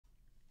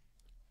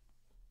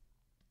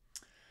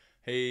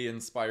Hey,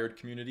 inspired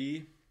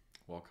community,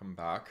 welcome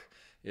back.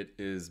 It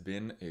has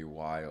been a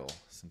while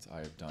since I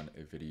have done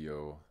a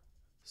video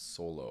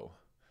solo,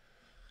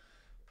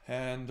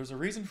 and there's a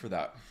reason for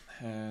that.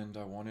 And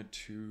I wanted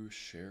to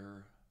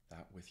share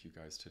that with you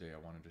guys today. I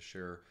wanted to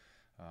share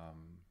a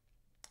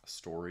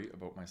story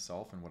about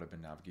myself and what I've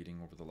been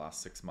navigating over the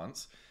last 6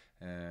 months,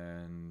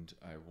 and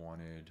I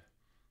wanted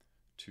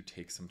to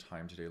take some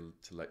time today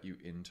to let you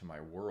into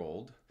my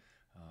world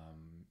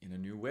in a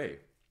new way.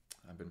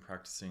 I've been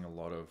practicing a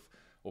lot of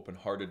open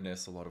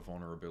heartedness, a lot of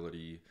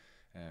vulnerability,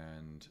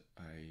 and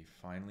I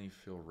finally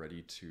feel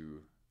ready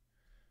to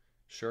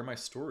share my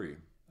story.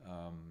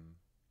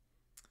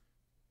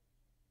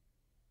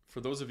 For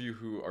those of you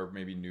who are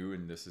maybe new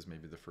and this is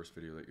maybe the first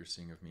video that you're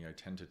seeing of me, I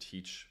tend to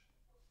teach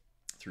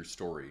through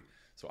story.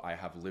 So I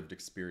have lived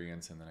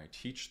experience and then I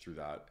teach through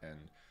that,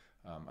 and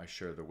I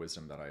share the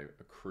wisdom that I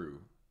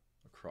accrue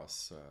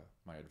across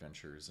my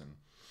adventures. And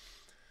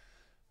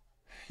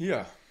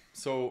yeah,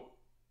 so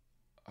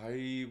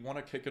I want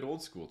to kick it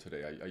old school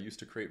today. I used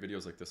to create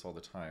videos like this all the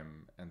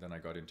time, and then I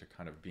got into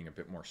kind of being a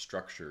bit more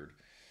structured.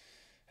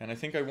 And I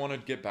think I want to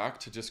get back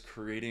to just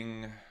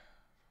creating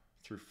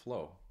through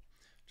flow,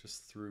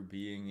 just through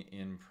being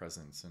in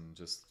presence and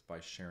just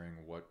by sharing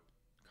what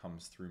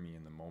comes through me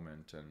in the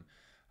moment, and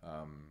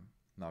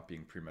not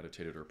being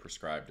premeditated or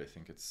prescribed. I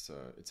think it's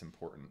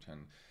important.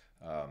 And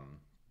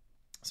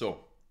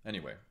so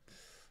anyway,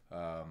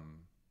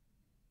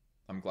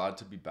 I'm glad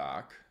to be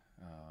back.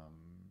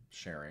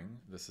 Sharing.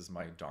 This is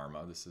my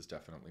dharma. This is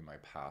definitely my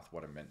path.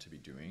 What I'm meant to be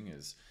doing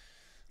is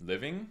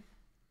living.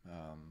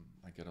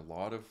 I get a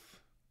lot of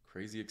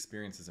crazy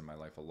experiences in my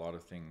life. A lot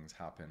of things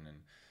happen, and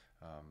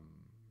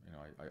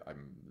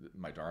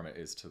my dharma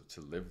is to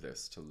live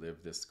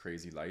this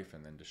crazy life,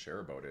 and then to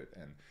share about it.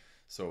 And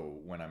so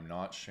when I'm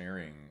not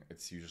sharing,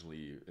 it's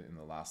usually in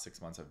the last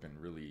 6 months I've been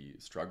really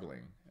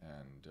struggling,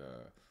 and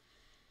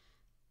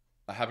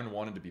I haven't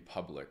wanted to be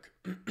public,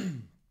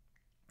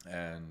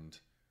 and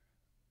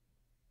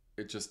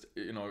it just,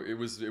 it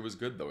was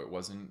good though. It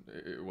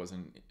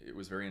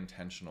was very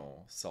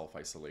intentional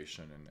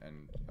self-isolation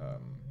and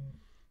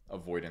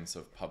avoidance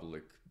of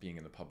being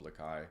in the public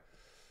eye,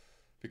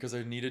 because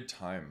I needed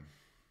time.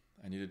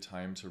 I needed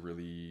time to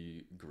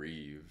really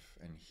grieve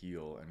and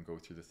heal and go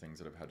through the things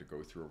that I've had to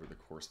go through over the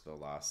course of the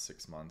last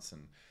 6 months.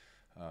 And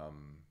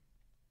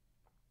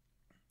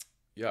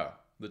yeah,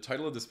 the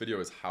title of this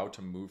video is How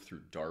to Move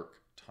Through Dark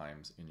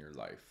Times in Your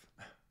Life.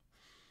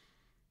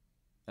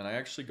 And I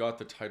actually got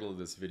the title of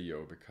this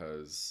video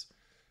because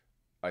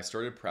I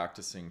started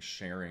practicing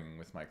sharing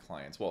with my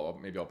clients. Well,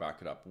 maybe I'll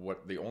back it up.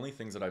 The only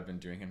things that I've been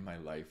doing in my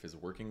life is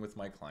working with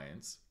my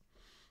clients,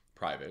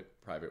 private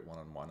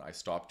one-on-one. I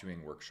stopped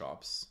doing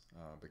workshops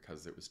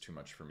because it was too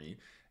much for me.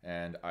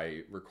 And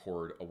I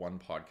record one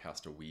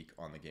podcast a week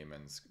on the Game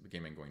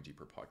and Going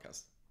Deeper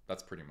podcast.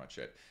 That's pretty much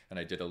it. And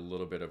I did a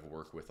little bit of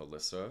work with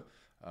Alyssa,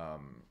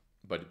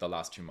 but the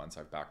last 2 months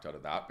I've backed out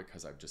of that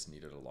because I've just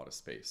needed a lot of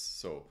space.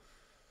 So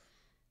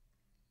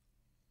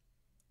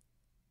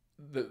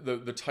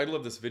the title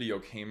of this video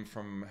came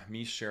from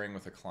me sharing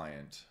with a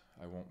client.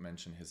 I won't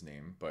mention his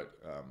name, but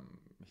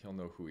he'll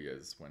know who he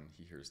is when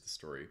he hears the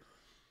story.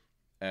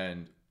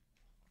 And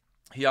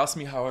he asked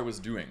me how I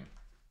was doing,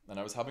 and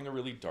I was having a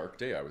really dark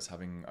day. I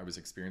was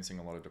experiencing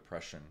a lot of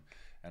depression,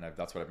 and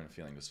that's what I've been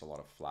feeling, just a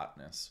lot of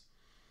flatness.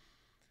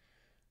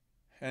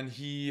 And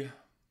he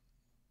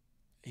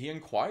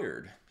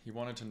inquired. He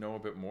wanted to know a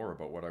bit more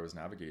about what I was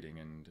navigating,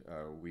 and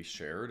we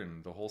shared,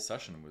 and the whole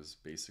session was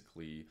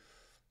basically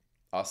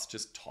us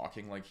just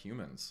talking like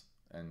humans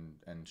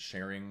and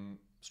sharing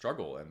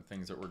struggle and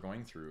things that we're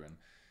going through. And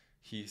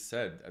he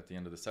said at the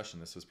end of the session,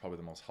 this was probably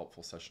the most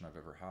helpful session I've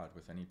ever had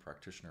with any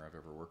practitioner I've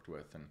ever worked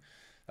with. And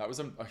that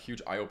was a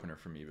huge eye-opener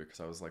for me, because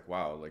I was like,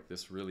 wow, like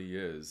this really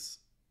is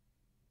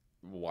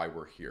why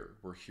we're here.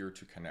 We're here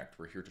to connect.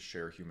 We're here to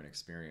share human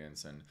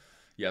experience. And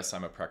yes,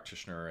 I'm a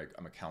practitioner.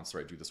 I'm a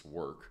counselor. I do this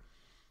work.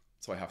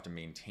 So I have to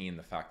maintain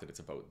the fact that it's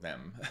about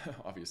them,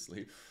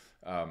 obviously.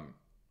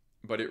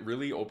 But it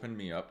really opened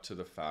me up to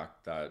the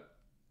fact that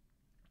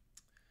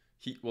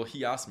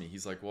he asked me,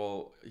 he's like,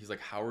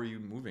 how are you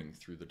moving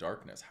through the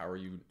darkness? How are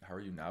you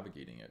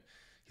navigating it?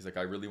 He's like,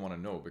 I really want to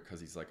know, because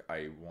he's like,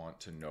 I want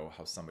to know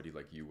how somebody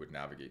like you would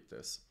navigate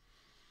this.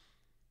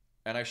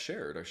 And I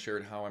shared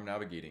how I'm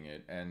navigating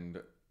it.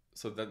 And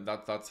so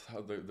that's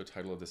how the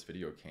title of this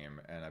video came.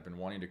 And I've been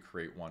wanting to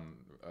create one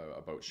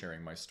about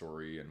sharing my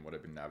story and what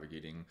I've been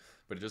navigating,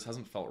 but it just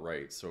hasn't felt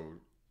right. So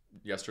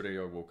yesterday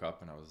I woke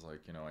up and I was like,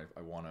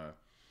 I want to,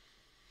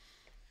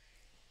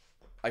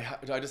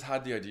 I just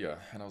had the idea,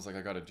 and I was like,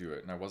 I got to do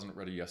it. And I wasn't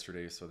ready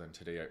yesterday. So then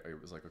today I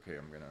was like, okay,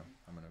 I'm going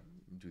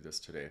to do this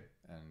today.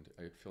 And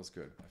it feels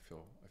good. I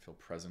feel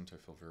present. I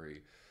feel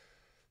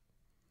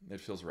it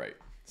feels right.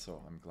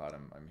 So I'm glad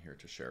I'm here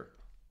to share.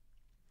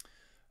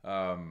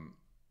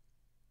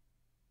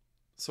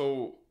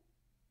 So,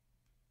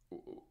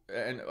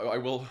 and I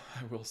will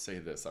say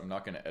this, I'm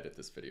not going to edit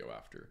this video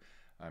after.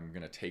 I'm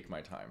going to take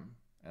my time,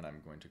 and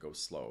I'm going to go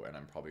slow, and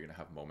I'm probably going to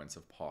have moments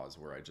of pause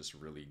where I just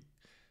really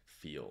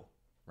feel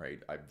right?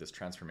 This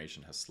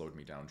transformation has slowed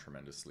me down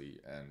tremendously.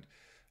 And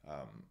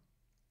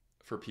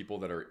for people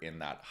that are in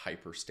that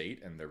hyper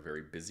state and they're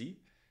very busy,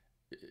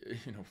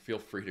 feel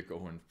free to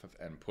go and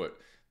put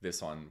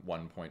this on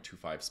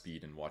 1.25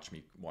 speed and watch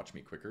me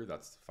quicker.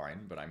 That's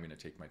fine, but I'm going to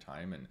take my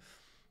time, and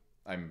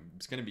I'm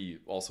just going to be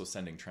also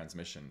sending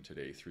transmission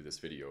today through this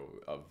video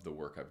of the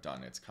work I've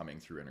done. It's coming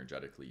through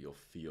energetically. You'll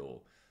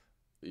feel,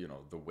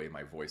 the way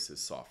my voice is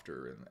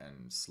softer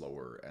and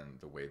slower, and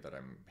the way that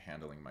I'm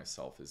handling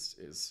myself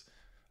is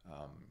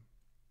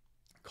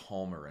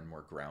calmer and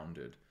more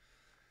grounded.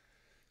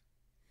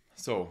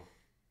 So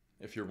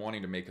if you're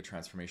wanting to make a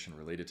transformation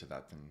related to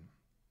that, then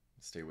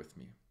stay with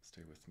me.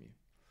 Stay with me.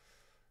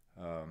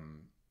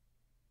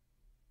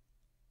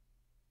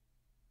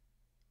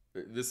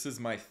 This is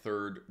my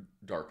third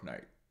dark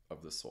night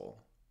of the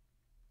soul.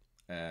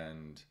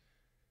 And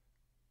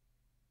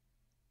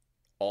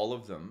all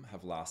of them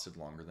have lasted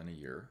longer than a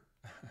year.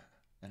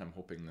 And I'm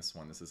hoping this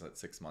is at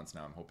 6 months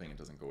now. I'm hoping it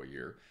doesn't go a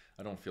year.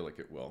 I don't feel like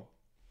it will.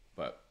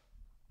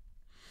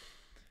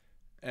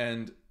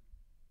 And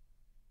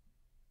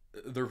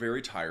they're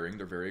very tiring,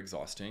 they're very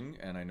exhausting,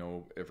 and I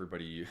know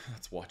everybody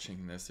that's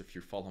watching this, if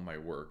you follow my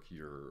work,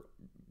 you're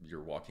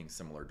walking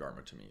similar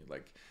dharma to me.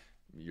 Like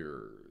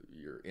you're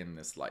in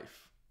this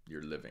life,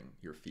 you're living,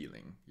 you're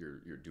feeling,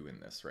 you're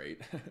doing this,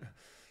 right?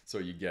 So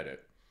you get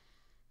it.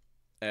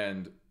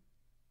 And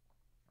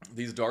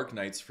these dark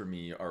nights for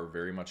me are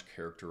very much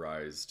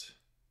characterized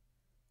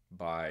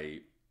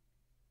by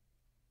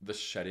the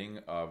shedding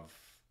of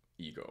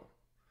ego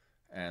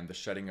and the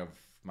shedding of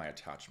my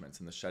attachments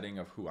and the shedding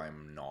of who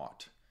I'm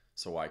not,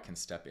 so I can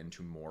step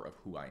into more of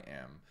who I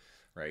am,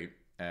 right?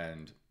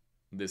 And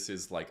this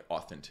is like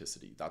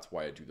authenticity. That's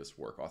why I do this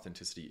work.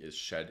 Authenticity is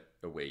shed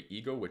away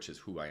ego, which is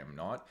who I am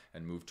not,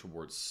 and move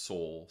towards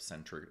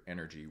soul-centered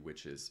energy,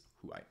 which is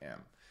who I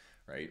am,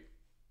 right?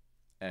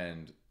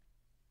 And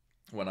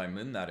when I'm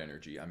in that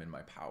energy, I'm in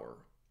my power.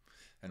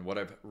 And what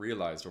I've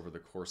realized over the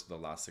course of the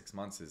last 6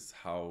 months is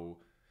how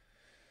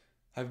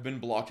I've been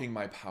blocking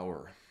my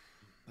power.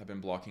 I've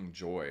been blocking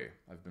joy.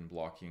 I've been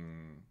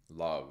blocking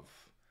love.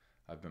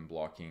 I've been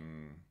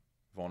blocking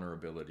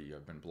vulnerability.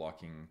 I've been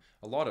blocking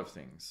a lot of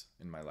things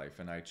in my life.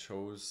 And I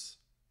chose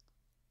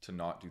to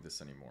not do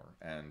this anymore.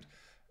 And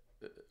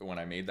when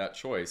I made that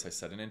choice, I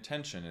set an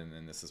intention, and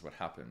then this is what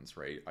happens,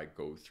 right? I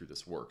go through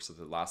this work. So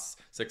the last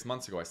 6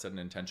 months ago, I set an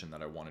intention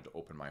that I wanted to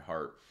open my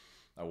heart.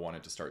 I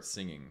wanted to start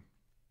singing,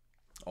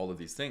 all of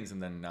these things.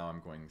 And then now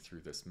I'm going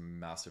through this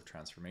massive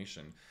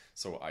transformation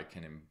so I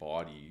can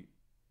embody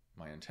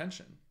my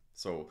intention.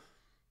 So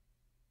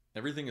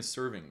everything is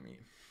serving me.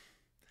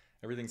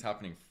 Everything's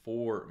happening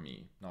for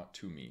me, not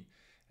to me.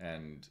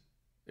 And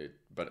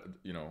but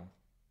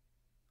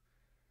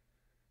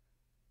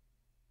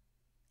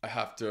I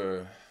have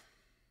to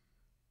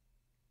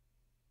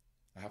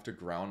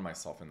ground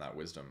myself in that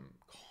wisdom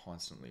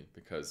constantly,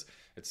 because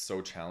it's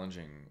so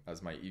challenging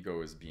as my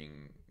ego is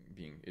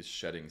is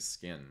shedding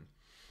skin.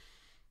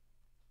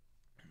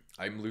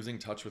 I'm losing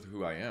touch with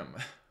who I am.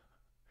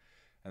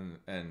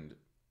 and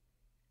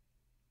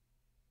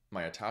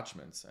my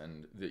attachments,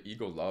 and my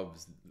ego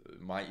loves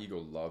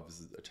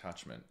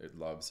attachment. It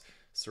loves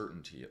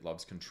certainty. It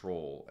loves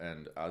control.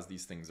 And as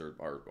these things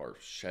are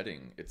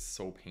shedding, it's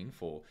so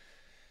painful.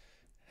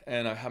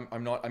 And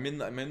I'm in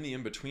the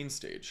in-between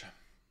stage.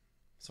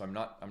 So I'm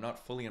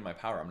not fully in my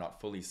power. I'm not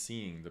fully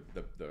seeing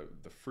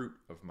the fruit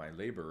of my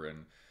labor,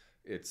 and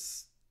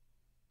it's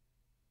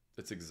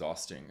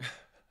exhausting.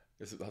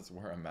 That's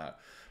where I'm at.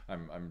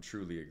 I'm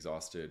truly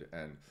exhausted,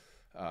 and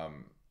I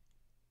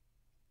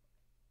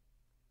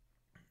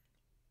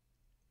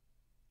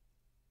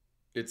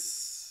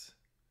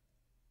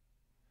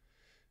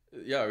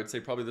would say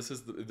probably this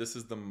is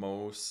the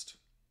most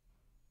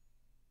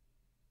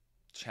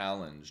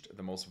challenged,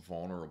 the most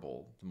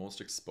vulnerable, the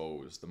most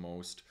exposed, the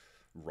most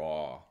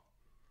raw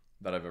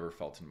that I've ever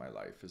felt in my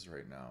life is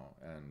right now.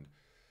 And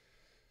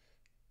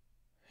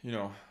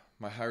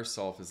my higher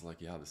self is like,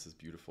 yeah, this is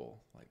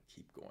beautiful, like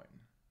keep going,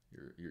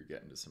 you're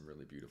getting to some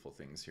really beautiful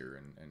things here,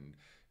 and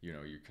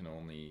you can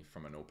only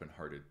from an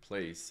open-hearted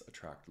place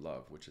attract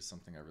love, which is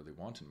something I really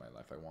want in my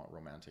life. I want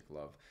romantic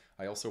love.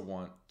 I also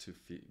want to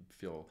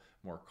feel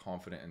more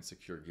confident and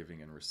secure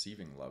giving and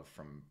receiving love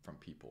from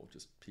people,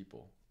 just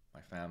people,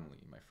 my family,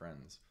 my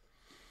friends.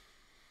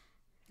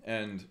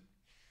 And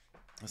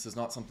this is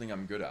not something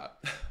I'm good at.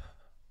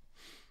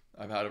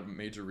 I've had a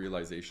major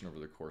realization over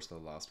the course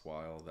of the last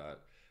while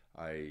that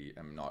I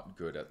am not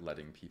good at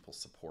letting people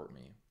support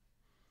me.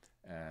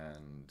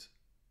 And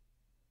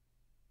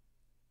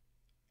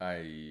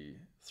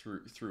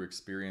through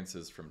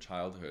experiences from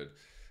childhood,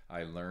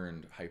 I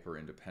learned hyper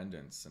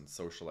independence and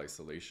social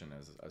isolation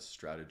as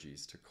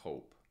strategies to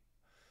cope.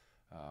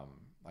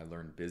 I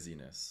learned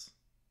busyness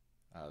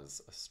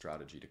as a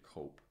strategy to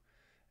cope.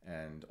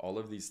 And all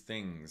of these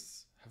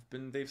things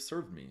they've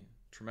served me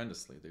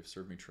tremendously. They've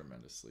served me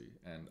tremendously,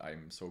 and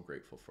I'm so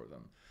grateful for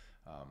them.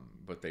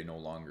 But they no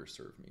longer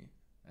serve me,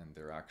 and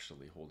they're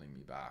actually holding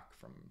me back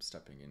from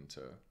stepping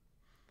into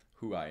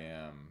who I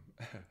am,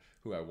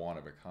 who I want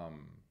to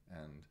become.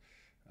 And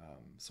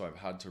So I've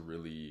had to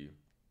really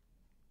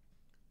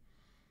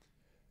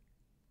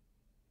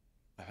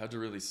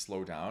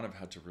slow down. I've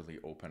had to really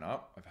open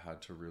up. I've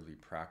had to really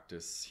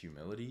practice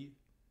humility,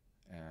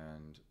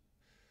 and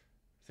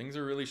things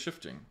are really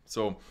shifting.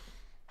 So,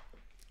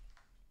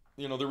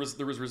 there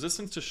was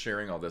resistance to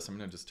sharing all this. I'm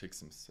gonna just take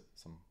some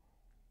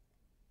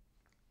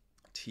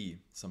tea,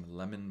 some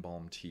lemon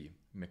balm tea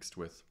mixed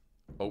with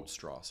oat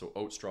straw. So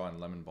oat straw and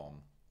lemon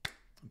balm,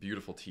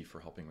 beautiful tea for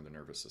helping with the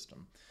nervous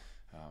system.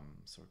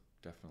 So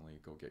definitely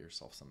go get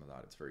yourself some of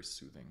that. It's very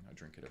soothing. I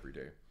drink it every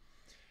day.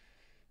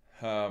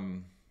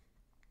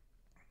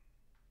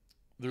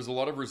 There's a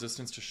lot of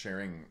resistance to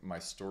sharing my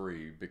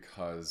story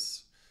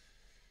because,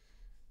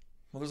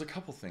 well, there's a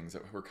couple things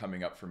that were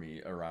coming up for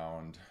me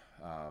around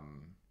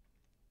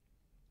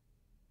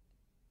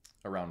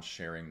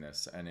sharing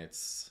this, and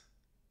it's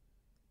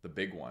the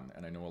big one.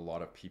 And I know a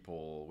lot of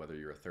people, whether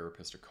you're a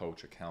therapist, a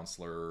coach, a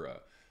counselor,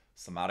 a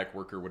somatic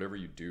worker, whatever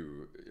you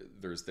do,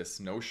 there's this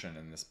notion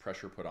and this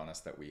pressure put on us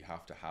that we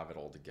have to have it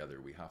all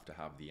together. We have to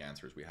have the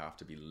answers. We have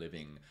to be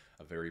living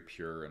a very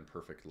pure and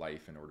perfect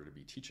life in order to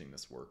be teaching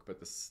this work. But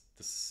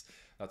that's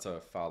a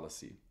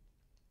fallacy.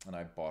 And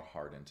I bought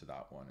hard into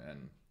that one.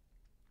 And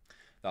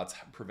that's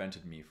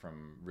prevented me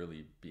from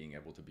really being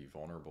able to be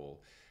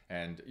vulnerable.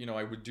 And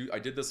I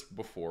did this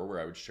before, where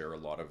I would share a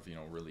lot of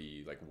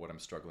really like what I'm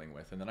struggling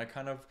with, and then I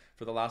kind of,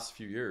 for the last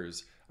few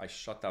years, I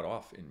shut that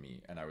off in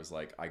me, and I was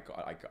like, I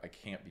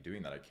can't be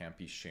doing that. I can't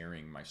be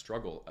sharing my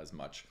struggle as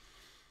much,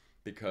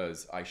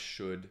 because I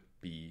should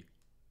be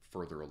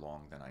further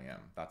along than I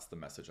am. That's the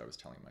message I was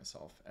telling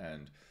myself,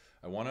 and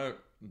I want to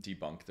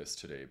debunk this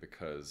today,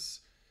 because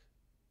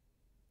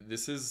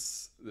this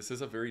is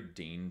a very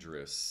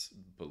dangerous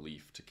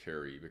belief to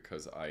carry,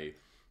 because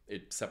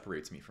it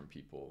separates me from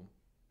people,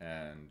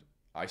 and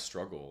I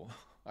struggle.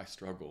 I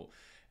struggle,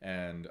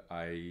 and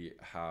I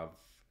have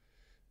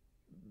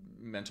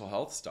mental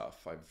health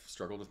stuff. I've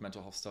struggled with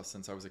mental health stuff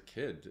since I was a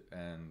kid,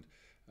 and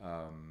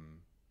I'm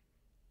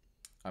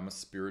a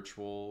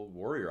spiritual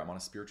warrior. I'm on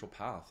a spiritual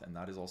path, and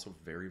that is also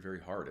very, very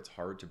hard. It's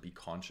hard to be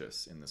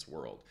conscious in this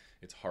world.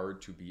 It's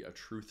hard to be a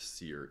truth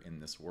seer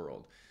in this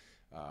world.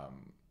 I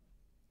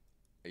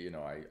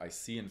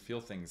see and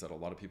feel things that a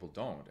lot of people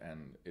don't,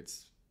 and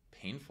it's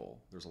painful.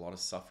 There's a lot of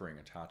suffering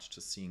attached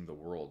to seeing the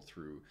world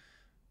through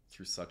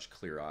such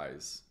clear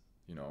eyes,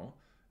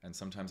 and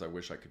sometimes I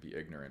wish I could be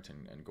ignorant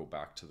and go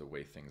back to the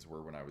way things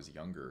were when I was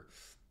younger,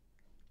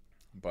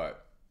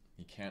 but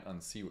you can't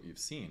unsee what you've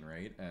seen,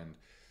 right? And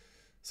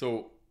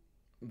so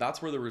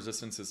that's where the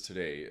resistance is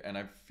today, and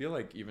I feel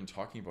like even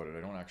talking about it,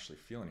 I don't actually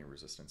feel any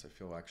resistance. I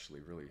feel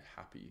actually really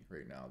happy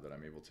right now that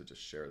I'm able to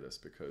just share this,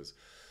 because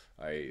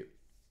I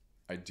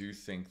do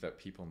think that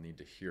people need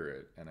to hear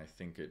it, and I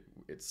think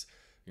it's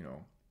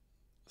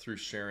through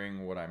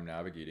sharing what I'm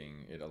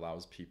navigating, it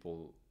allows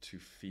people to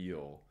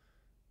feel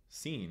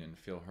seen and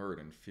feel heard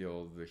and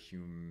feel the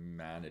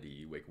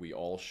humanity, like we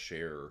all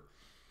share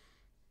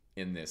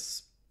in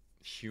this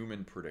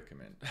human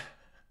predicament.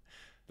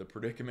 The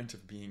predicament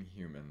of being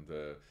human,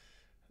 the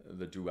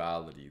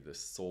duality, the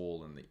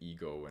soul and the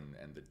ego,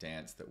 and the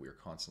dance that we're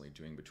constantly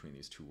doing between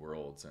these two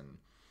worlds. And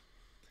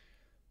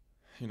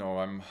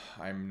I'm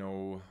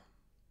no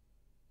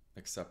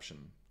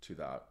exception to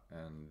that,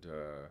 and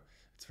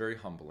it's very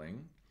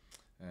humbling.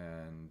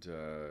 And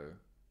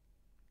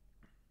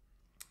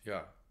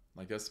yeah,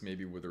 I guess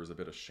maybe there was a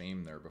bit of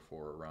shame there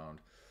before around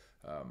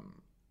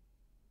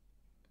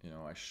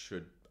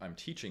I'm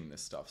teaching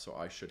this stuff, so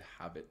I should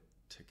have it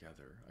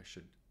together. I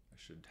should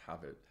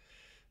have it.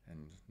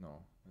 And no,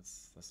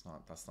 that's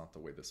not the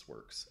way this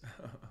works.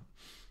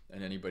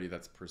 And anybody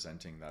that's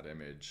presenting that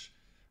image,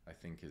 I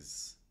think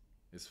is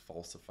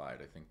falsified.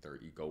 I think they're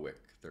egoic.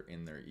 They're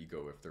in their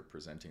ego if they're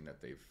presenting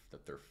that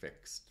they're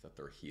fixed, that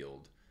they're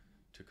healed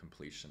to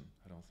completion.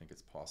 I don't think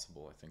it's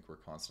possible. I think we're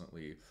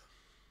constantly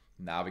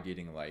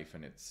navigating life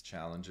and its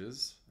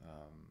challenges,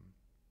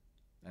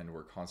 and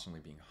we're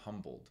constantly being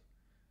humbled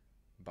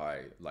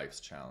by life's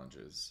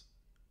challenges.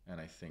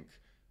 And I think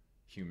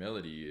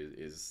humility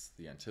is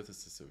the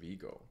antithesis of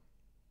ego,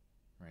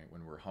 right?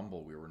 When we're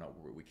humble,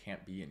 we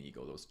can't be in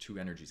ego. Those two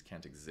energies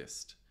can't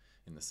exist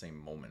in the same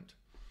moment.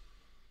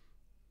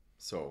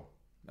 So,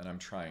 and I'm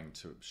trying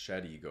to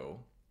shed ego,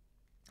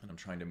 and I'm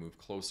trying to move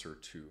closer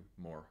to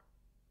more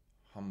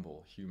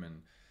humble,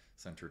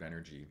 human-centered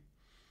energy.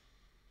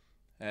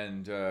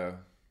 And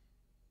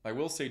I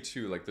will say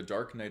too, like the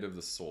dark night of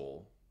the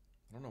soul,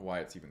 I don't know why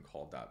it's even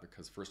called that,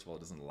 because first of all, it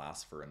doesn't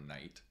last for a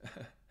night.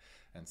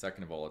 And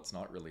second of all, it's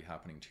not really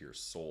happening to your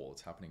soul.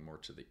 It's happening more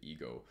to the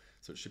ego.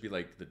 So it should be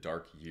like the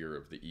dark year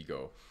of the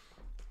ego,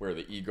 where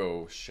the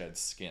ego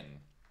sheds skin.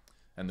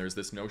 And there's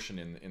this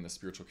notion in the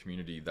spiritual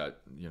community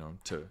that,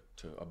 to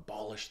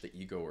abolish the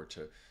ego, or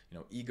to,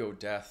 ego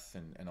death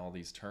and all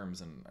these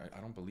terms. And I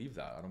don't believe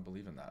that. I don't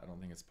believe in that. I don't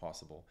think it's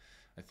possible.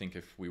 I think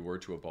if we were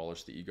to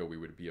abolish the ego, we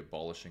would be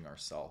abolishing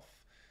ourself,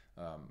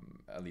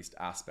 at least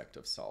aspect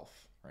of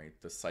self, right?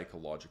 The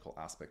psychological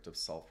aspect of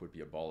self would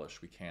be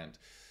abolished. We can't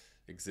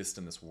exist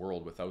in this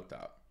world without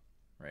that,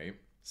 right?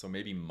 So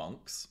maybe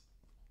monks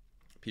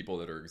people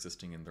that are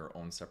existing in their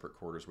own separate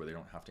quarters where they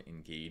don't have to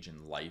engage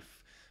in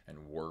life and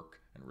work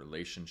and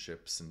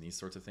relationships and these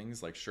sorts of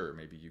things. Like, sure,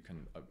 maybe you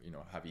can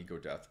have ego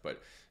death,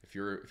 but if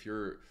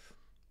you're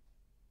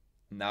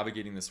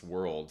navigating this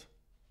world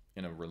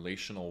in a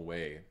relational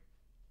way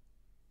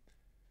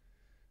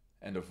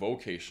and a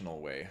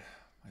vocational way,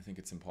 I think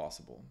it's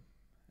impossible.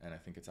 And I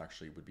think it's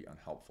actually would be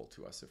unhelpful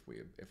to us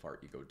if our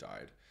ego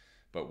died.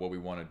 But what we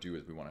want to do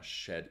is we want to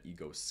shed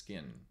ego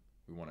skin.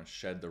 We want to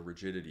shed the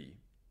rigidity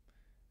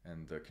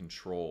and the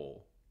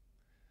control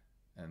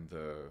and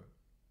the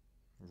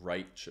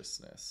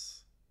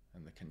righteousness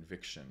and the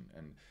conviction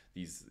and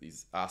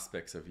these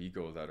aspects of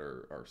ego that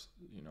are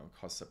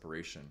cause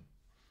separation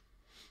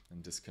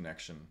and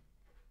disconnection.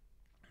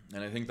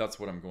 And I think that's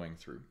what I'm going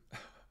through.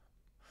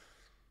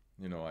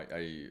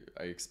 I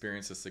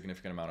experienced a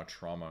significant amount of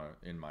trauma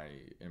in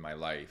my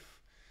life,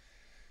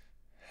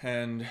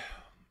 and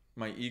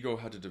my ego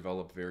had to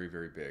develop very,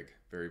 very big,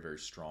 very, very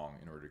strong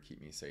in order to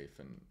keep me safe.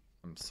 And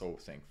I'm so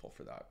thankful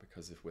for that,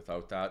 because if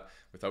without that,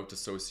 without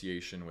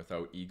dissociation,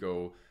 without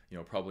ego,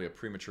 probably a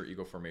premature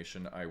ego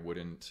formation, I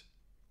wouldn't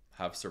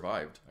have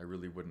survived. I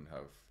really wouldn't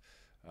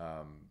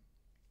have.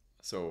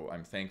 So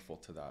I'm thankful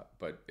to that,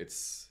 but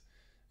it's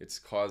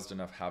caused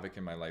enough havoc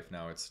in my life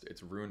now.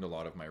 It's ruined a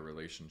lot of my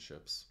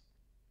relationships,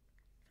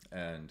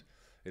 and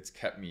it's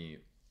kept me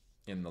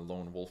in the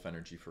lone wolf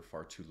energy for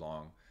far too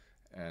long.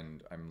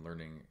 And I'm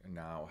learning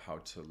now how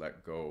to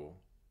let go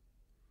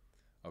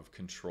of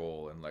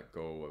control and let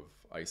go of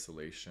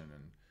isolation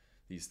and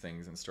these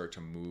things, and start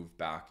to move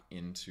back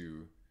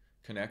into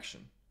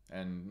connection,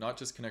 and not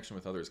just connection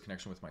with others,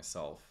 connection with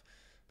myself.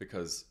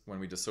 Because when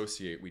we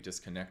dissociate, we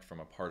disconnect from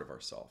a part of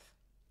ourself.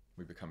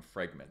 We become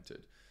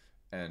fragmented.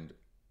 And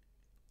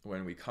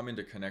when we come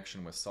into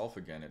connection with self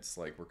again, it's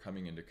like we're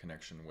coming into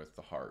connection with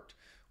the heart,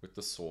 with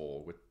the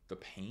soul, with the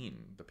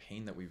pain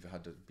that we've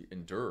had to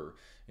endure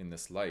in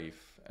this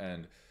life.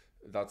 And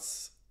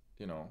that's,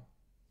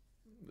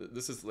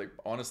 this is like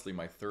honestly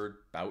my third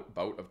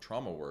bout of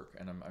trauma work,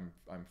 and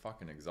I'm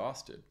fucking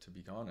exhausted, to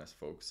be honest,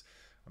 folks.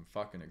 I'm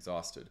fucking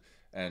exhausted.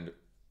 And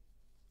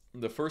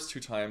the first two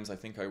times, I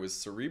think I was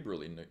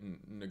cerebrally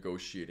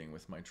negotiating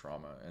with my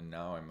trauma, and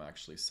now I'm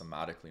actually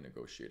somatically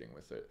negotiating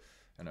with it,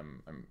 and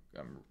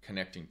I'm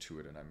connecting to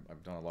it, and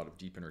I've done a lot of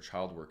deep inner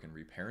child work and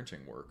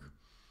reparenting work.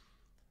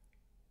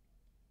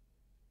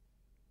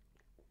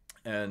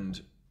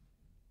 And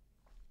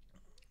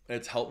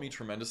it's helped me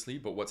tremendously,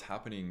 but what's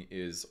happening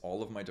is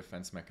all of my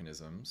defense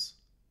mechanisms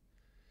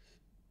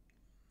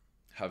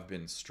have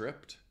been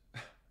stripped.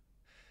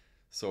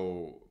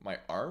 So my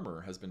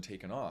armor has been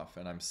taken off,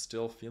 and I'm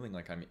still feeling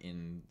like I'm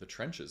in the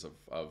trenches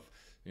of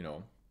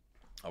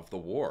the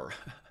war.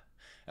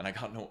 And I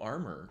got no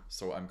armor,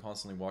 so I'm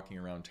constantly walking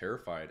around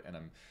terrified, and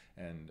I'm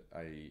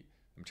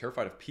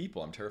terrified of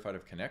people. I'm terrified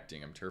of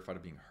connecting. I'm terrified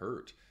of being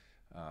hurt.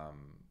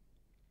 I'm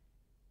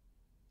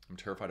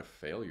terrified of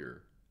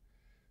failure.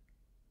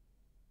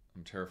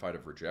 I'm terrified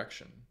of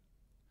rejection.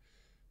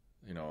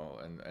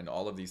 And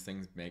all of these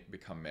things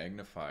become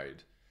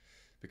magnified,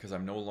 because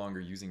I'm no longer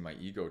using my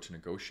ego to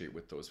negotiate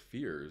with those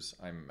fears.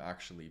 I'm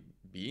actually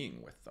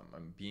being with them.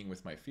 I'm being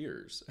with my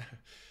fears.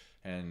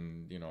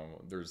 And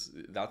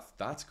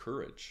that's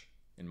courage,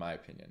 in my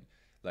opinion.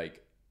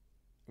 Like,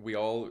 we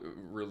all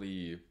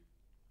really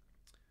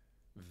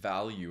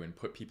value and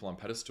put people on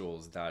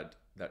pedestals that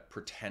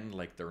pretend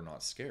like they're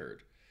not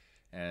scared,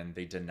 and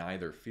they deny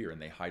their fear and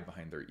they hide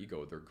behind their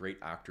ego. They're great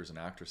actors and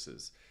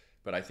actresses.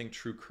 But I think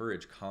true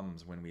courage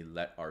comes when we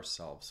let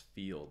ourselves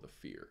feel the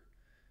fear,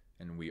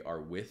 and we are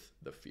with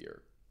the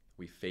fear.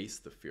 We face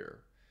the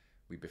fear.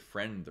 We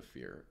befriend the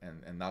fear.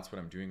 And that's what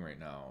I'm doing right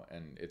now.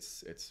 And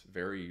it's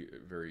very,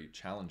 very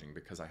challenging,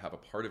 because I have a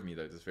part of me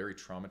that is very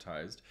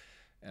traumatized,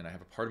 and I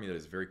have a part of me that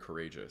is very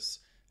courageous.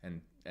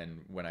 And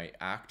when I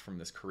act from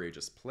this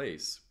courageous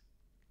place,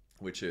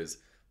 which is,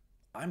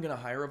 I'm going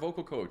to hire a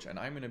vocal coach and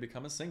I'm going to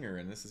become a singer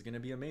and this is going to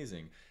be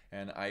amazing.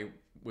 And I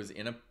was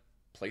in a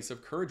place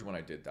of courage when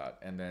I did that.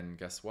 And then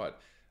guess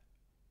what?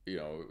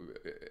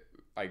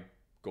 I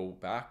go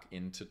back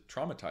into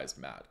traumatized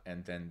Matt.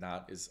 And then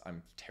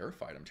I'm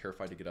terrified. I'm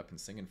terrified to get up and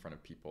sing in front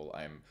of people.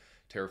 I'm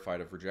terrified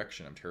of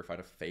rejection. I'm terrified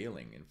of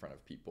failing in front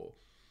of people.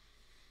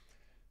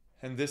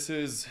 And this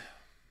is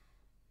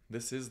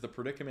the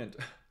predicament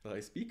that I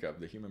speak of.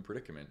 The human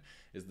predicament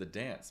is the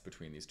dance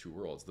between these two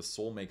worlds. The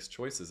soul makes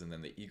choices, and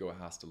then the ego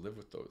has to live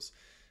with those.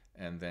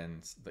 And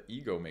then the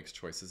ego makes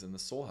choices, and the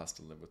soul has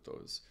to live with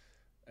those.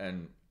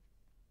 And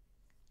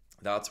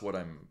that's what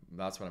I'm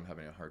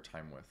having a hard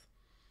time with,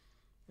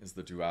 is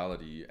the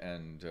duality.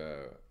 And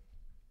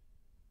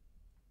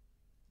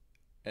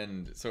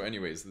so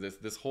anyways,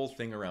 this whole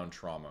thing around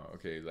trauma,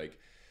 okay, like,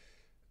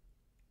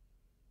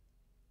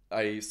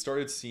 I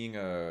started seeing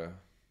a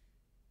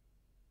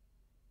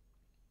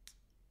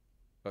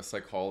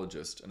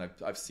psychologist, and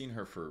I've seen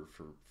her for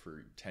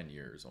 10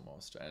 years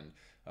almost, and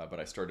but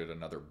I started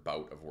another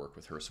bout of work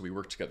with her, so we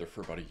worked together for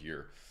about a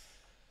year,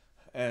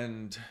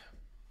 and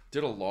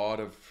did a lot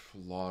of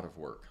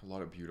work, a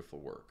lot of beautiful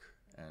work.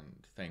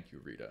 And thank you,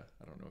 Rita.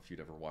 I don't know if you'd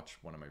ever watch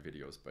one of my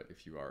videos, but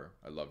if you are,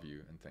 I love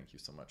you and thank you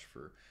so much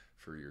for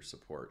your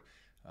support.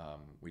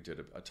 We did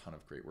a ton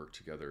of great work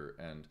together,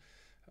 and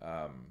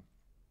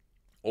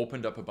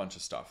opened up a bunch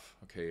of stuff,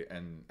 okay,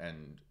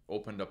 and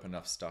opened up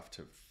enough stuff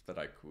that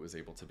I was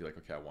able to be like,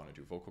 okay, I want to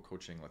do vocal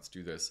coaching, let's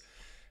do this.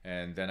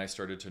 And then I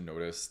started to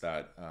notice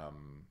that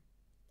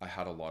I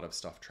had a lot of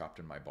stuff trapped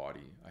in my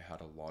body. I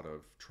had a lot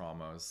of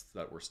traumas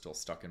that were still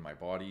stuck in my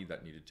body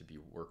that needed to be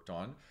worked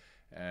on.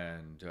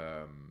 And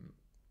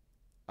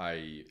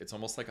it's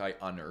almost like I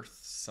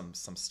unearthed some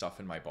stuff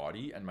in my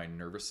body, and my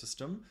nervous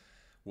system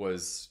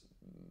was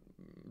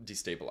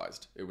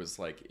destabilized. It was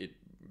like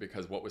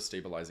because what was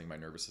stabilizing my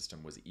nervous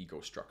system was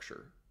ego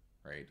structure,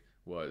 right?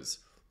 Was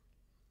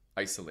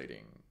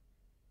isolating,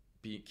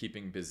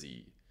 keeping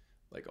busy,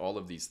 like all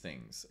of these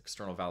things,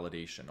 external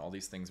validation, all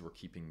these things were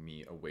keeping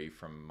me away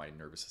from my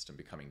nervous system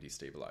becoming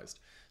destabilized.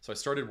 So I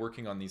started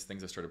working on these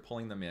things. I started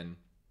pulling them in.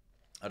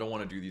 I don't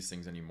want to do these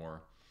things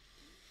anymore.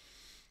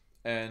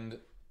 And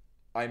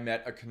I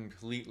met a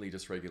completely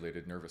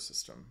dysregulated nervous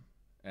system,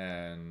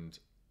 and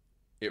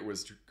it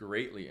was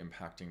greatly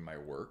impacting my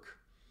work.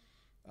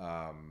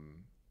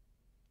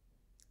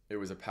 It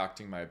was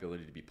impacting my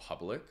ability to be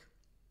public,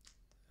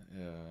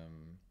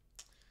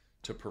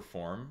 to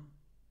perform.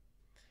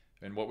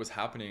 And what was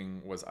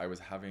happening was I was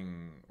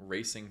having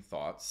racing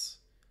thoughts.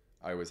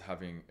 I was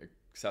having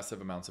excessive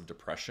amounts of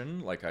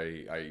depression. Like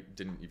I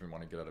didn't even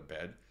want to get out of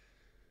bed.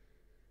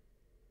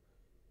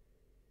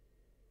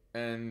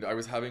 And I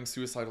was having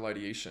suicidal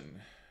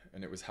ideation,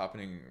 and it was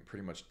happening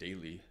pretty much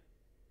daily.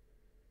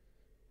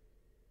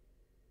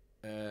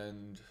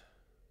 And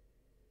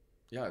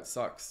yeah, it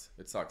sucks.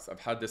 It sucks. I've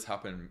had this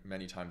happen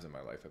many times in my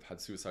life. I've had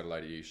suicidal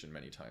ideation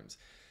many times.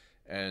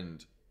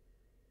 And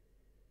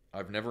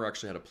I've never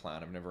actually had a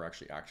plan. I've never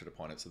actually acted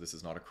upon it. So this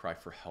is not a cry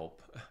for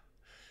help.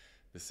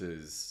 It's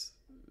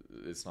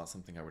not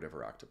something I would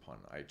ever act upon.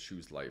 I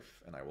choose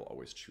life, and I will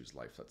always choose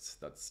life.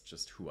 That's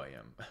just who I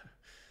am,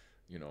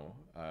 you know?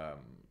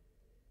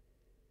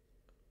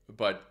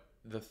 But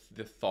the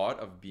thought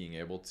of being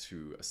able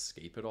to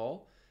escape it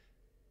all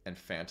and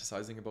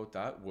fantasizing about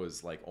that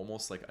was like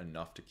almost like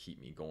enough to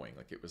keep me going.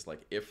 Like it was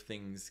like, if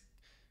things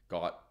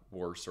got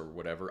worse or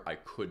whatever, I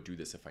could do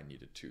this if I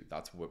needed to.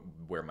 That's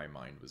where my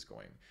mind was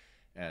going.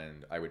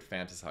 And I would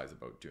fantasize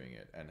about doing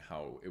it and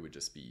how it would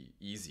just be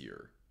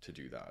easier to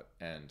do that.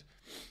 And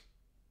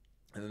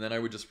then I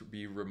would just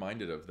be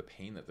reminded of the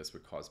pain that this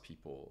would cause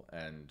people.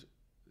 And,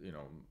 you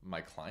know,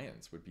 my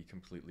clients would be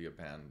completely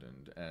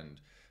abandoned,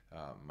 and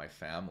my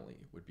family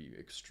would be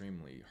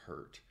extremely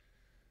hurt.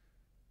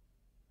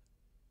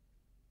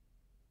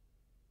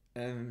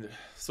 And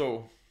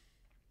so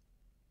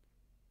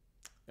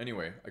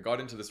anyway, I got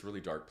into this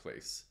really dark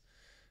place,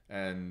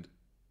 and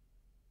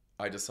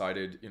I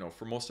decided, you know,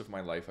 for most of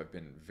my life, I've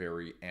been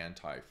very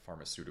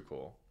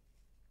anti-pharmaceutical,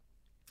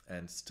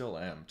 and still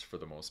am for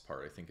the most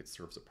part. I think it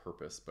serves a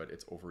purpose, but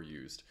it's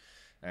overused.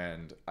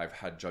 And I've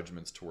had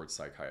judgments towards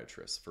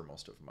psychiatrists for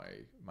most of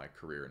my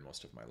career and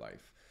most of my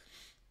life.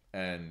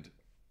 And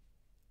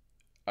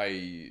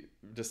I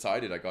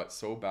decided it got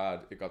so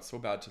bad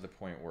to the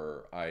point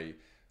where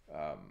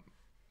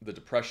the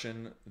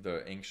depression,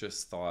 the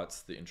anxious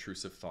thoughts, the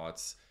intrusive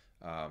thoughts,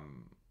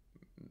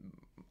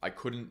 I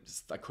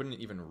couldn't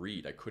even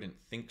read. I couldn't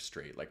think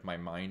straight. Like my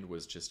mind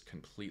was just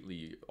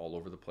completely all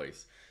over the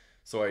place.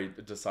 So I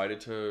decided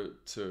to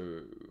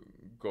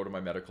go to my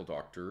medical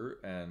doctor,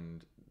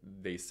 and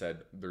they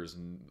said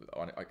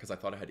because I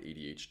thought I had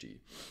ADHD.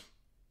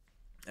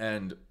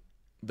 And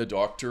the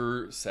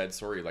doctor said,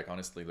 sorry, like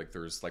honestly, like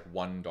there's like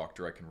one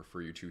doctor I can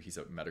refer you to. He's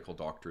a medical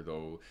doctor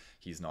though.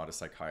 He's not a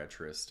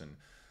psychiatrist and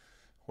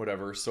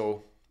whatever.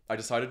 So I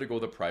decided to go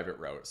the private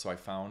route. So I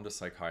found a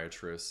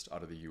psychiatrist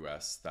out of the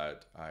US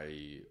that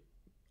I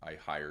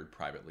hired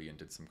privately and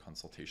did some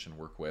consultation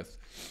work with.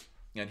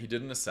 And he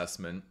did an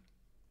assessment,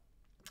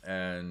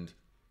 and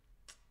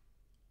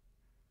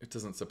it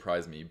doesn't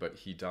surprise me, but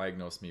he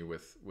diagnosed me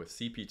with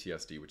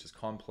CPTSD, which is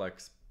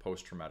complex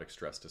post-traumatic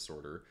stress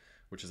disorder,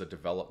 which is a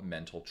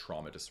developmental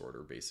trauma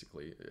disorder,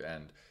 basically.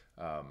 And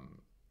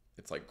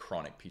it's like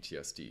chronic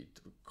PTSD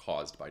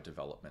caused by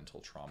developmental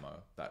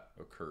trauma that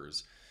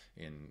occurs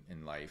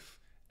in life,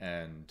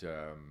 and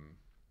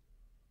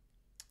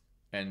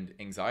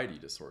anxiety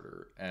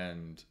disorder.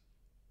 And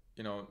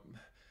you know,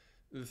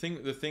 the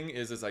thing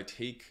is I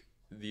take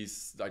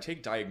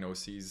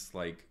diagnoses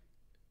like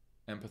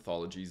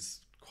empathologies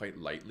quite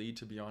lightly,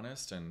 to be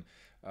honest, and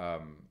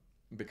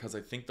because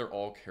I think they're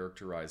all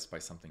characterized by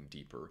something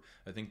deeper.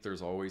 I think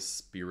there's always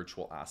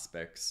spiritual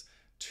aspects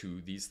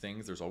to these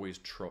things. There's always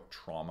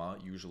trauma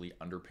usually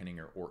underpinning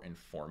or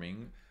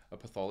informing a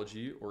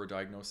pathology or a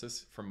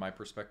diagnosis from my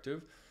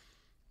perspective.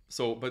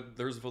 So, but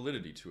there's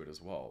validity to it as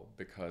well,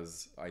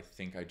 because I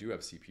think I do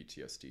have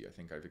CPTSD. I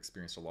think I've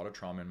experienced a lot of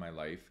trauma in my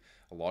life,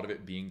 a lot of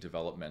it being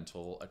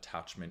developmental,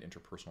 attachment,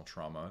 interpersonal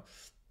trauma.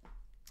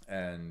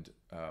 And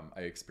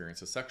I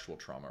experienced a sexual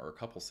trauma, or a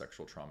couple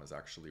sexual traumas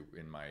actually,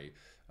 in my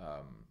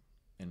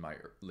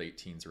late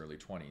teens, early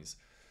 20s.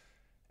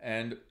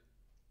 And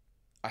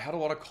I had a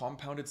lot of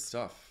compounded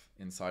stuff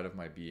inside of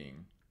my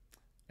being,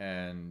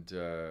 and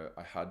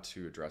I had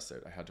to address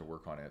it. I had to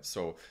work on it.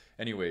 So,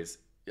 anyways,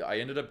 I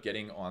ended up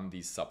getting on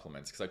these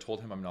supplements because I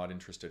told him I'm not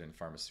interested in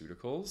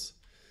pharmaceuticals,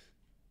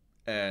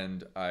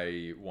 and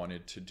I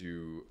wanted to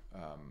do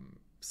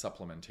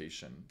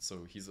supplementation.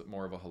 So he's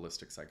more of a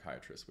holistic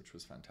psychiatrist, which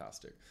was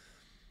fantastic.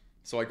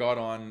 So I got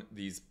on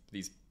these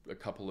a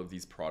couple of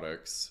these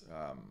products,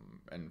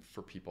 and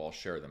for people, I'll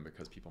share them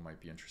because people might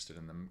be interested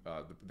in them.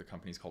 The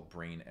company's called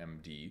Brain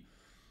MD,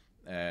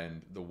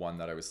 and the one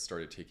that I was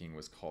started taking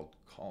was called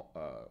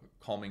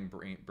calming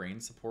brain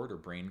support, or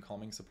brain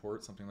calming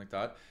support, something like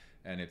that.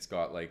 And it's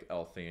got like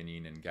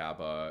L-theanine and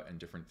GABA and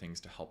different things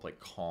to help like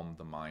calm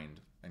the mind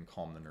and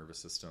calm the nervous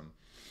system.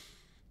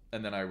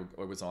 And then I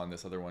was on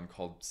this other one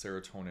called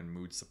serotonin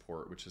mood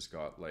support, which has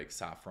got like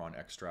saffron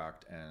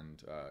extract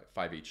and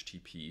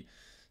 5-HTP.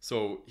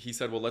 So he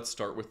said, well, let's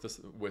start with this,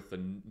 with the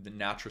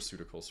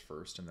nutraceuticals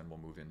first, and then we'll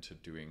move into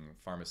doing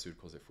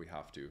pharmaceuticals if we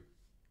have to.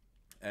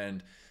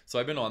 And so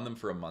I've been on them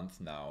for a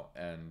month now,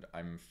 and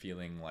I'm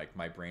feeling like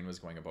my brain was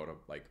going about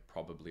like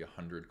probably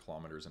 100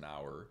 kilometers an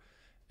hour,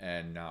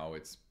 and now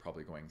it's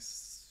probably going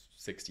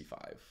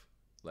 65.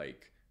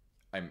 Like,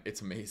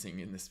 it's amazing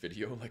in this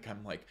video. Like,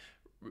 I'm like,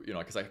 you know,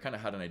 because I kind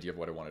of had an idea of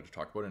what I wanted to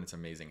talk about, and it's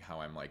amazing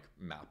how I'm like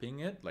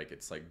mapping it. Like,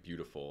 it's like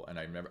beautiful, and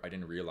I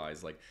didn't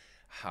realize like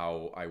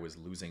how I was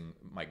losing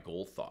my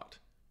goal thought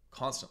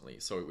constantly.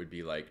 So it would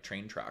be like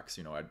train tracks,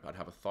 you know, I'd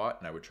have a thought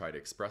and I would try to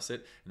express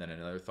it, and then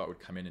another thought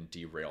would come in and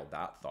derail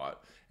that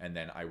thought, and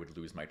then I would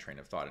lose my train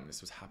of thought. And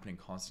this was happening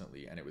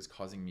constantly, and it was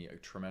causing me a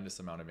tremendous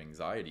amount of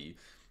anxiety.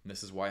 And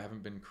this is why I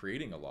haven't been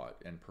creating a lot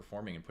and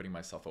performing and putting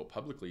myself out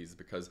publicly, is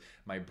because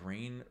my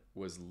brain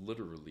was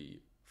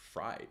literally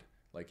fried.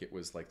 Like, it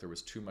was like there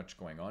was too much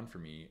going on for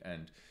me,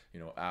 and, you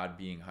know, add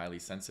being highly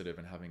sensitive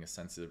and having a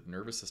sensitive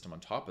nervous system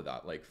on top of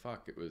that, like,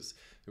 fuck, it was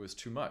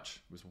too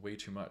much. It was way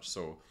too much.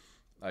 So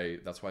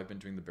that's why I've been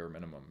doing the bare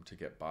minimum to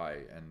get by.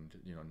 And,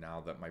 you know,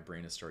 now that my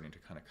brain is starting to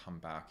kind of come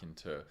back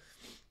into,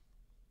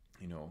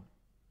 you know,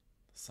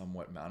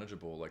 somewhat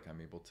manageable, like, I'm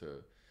able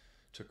to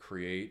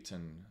create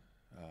and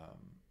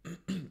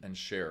and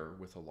share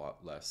with a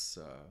lot less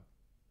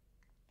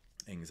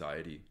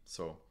anxiety.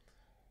 So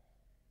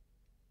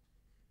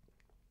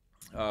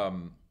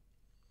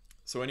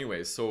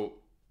anyways, so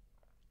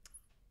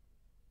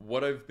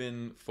what I've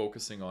been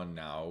focusing on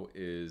now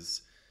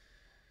is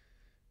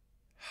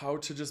how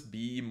to just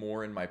be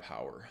more in my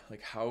power.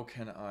 Like, how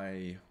can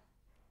I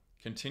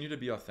continue to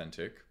be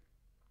authentic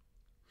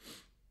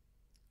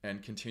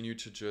and continue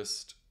to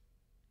just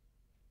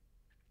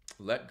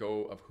let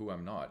go of who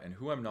I'm not. And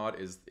who I'm not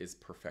is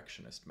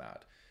perfectionist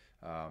Matt.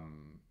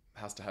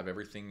 Has to have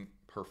everything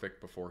perfect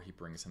before he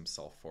brings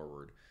himself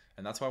forward.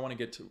 And that's why I want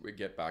to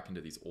get back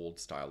into these old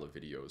style of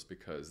videos,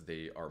 because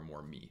they are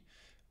more me.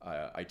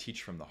 I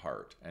teach from the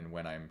heart, and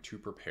when I'm too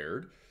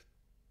prepared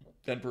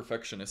and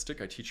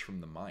perfectionistic, I teach from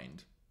the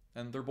mind.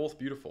 And they're both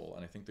beautiful,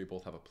 and I think they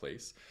both have a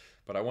place.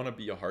 But I want to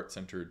be a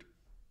heart-centered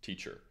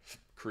teacher,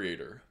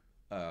 creator.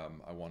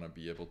 I want to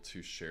be able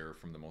to share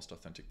from the most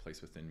authentic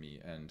place within me,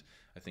 and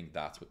I think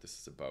that's what this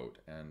is about.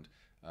 And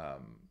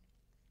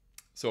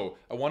so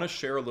I want to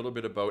share a little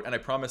bit about, and I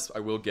promise I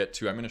will get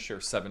to, I'm going to share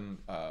seven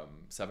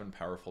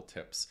powerful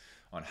tips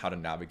on how to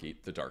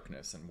navigate the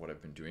darkness and what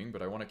I've been doing.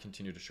 But I want to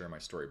continue to share my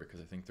story, because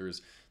I think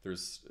there's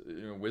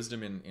you know,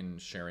 wisdom in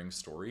sharing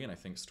story, and I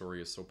think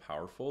story is so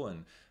powerful.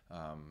 And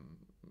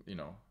you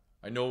know,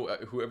 I know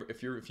whoever,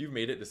 if you've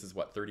made it, this is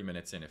what, 30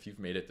 minutes in, if you've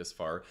made it this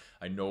far,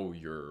 I know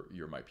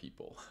you're my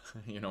people.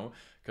 You know,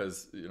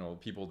 because, you know,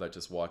 people that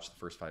just watch the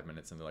first 5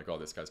 minutes and they're like, oh,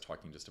 this guy's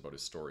talking just about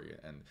his story,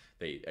 and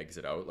they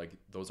exit out, like,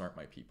 those aren't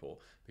my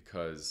people.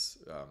 Because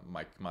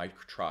my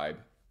tribe,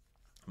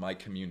 my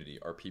community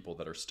are people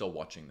that are still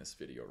watching this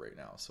video right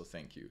now. So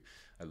thank you.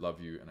 I love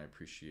you, and I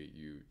appreciate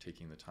you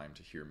taking the time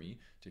to hear me,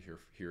 to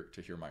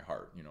hear my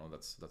heart. You know,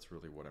 that's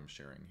really what I'm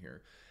sharing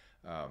here.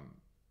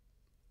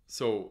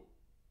 So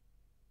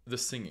the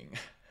singing.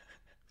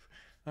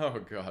 Oh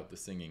God, the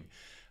singing.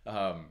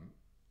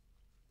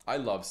 I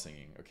love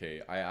singing.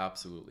 Okay, I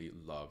absolutely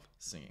love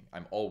singing.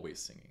 I'm always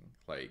singing.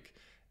 Like,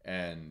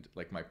 and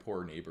like my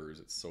poor neighbors,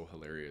 it's so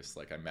hilarious.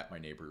 Like, I met my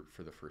neighbor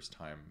for the first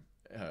time,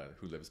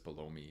 who lives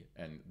below me,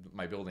 and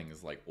my building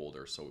is like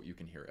older, so you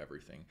can hear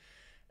everything.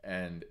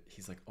 And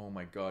he's like, oh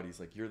my God, he's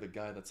like, you're the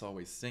guy that's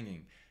always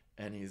singing.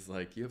 And he's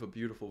like, you have a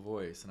beautiful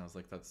voice. And I was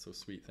like, that's so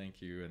sweet,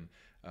 thank you. And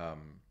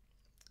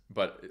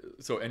but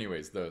so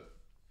anyways,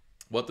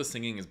 what the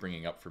singing is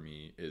bringing up for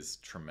me is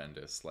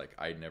tremendous. Like,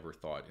 I never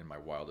thought in my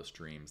wildest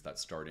dreams that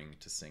starting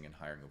to sing and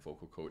hiring a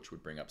vocal coach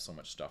would bring up so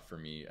much stuff for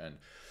me. And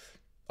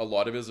a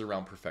lot of it is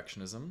around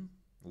perfectionism.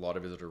 A lot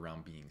of it is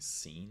around being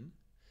seen.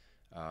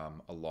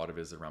 A lot of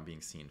it is around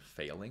being seen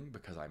failing,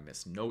 because I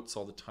miss notes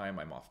all the time.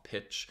 I'm off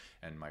pitch,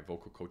 and my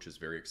vocal coach is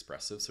very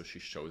expressive. So she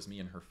shows me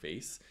in her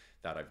face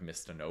that I've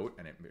missed a note,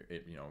 and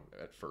it you know,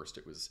 at first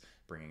it was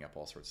bringing up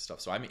all sorts of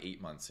stuff. So I'm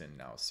 8 months in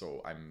now,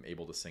 so I'm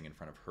able to sing in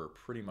front of her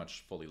pretty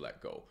much fully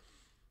let go.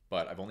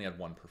 But I've only had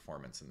one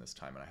performance in this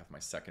time, and I have my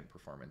second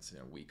performance in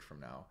a week from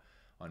now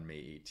on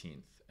May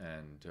 18th.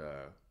 And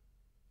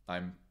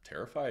I'm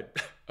terrified.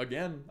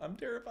 Again, I'm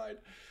terrified.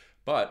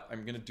 But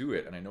I'm going to do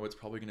it. And I know it's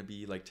probably going to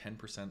be like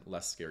 10%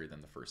 less scary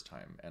than the first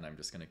time. And I'm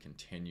just going to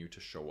continue to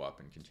show up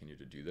and continue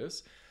to do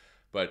this.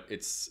 But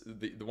it's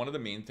one of the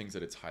main things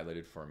that it's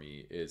highlighted for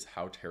me is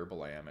how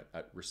terrible I am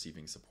at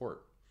receiving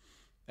support.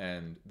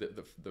 And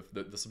this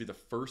will be the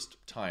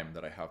first time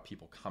that I have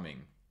people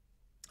coming.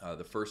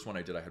 The first one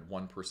I did, I had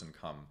one person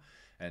come,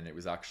 and it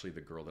was actually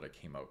the girl that I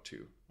came out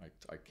to.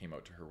 I came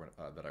out to her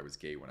that I was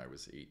gay when I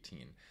was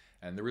 18.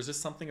 And there was just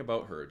something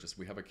about her, just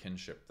we have a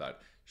kinship that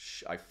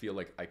I feel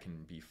like I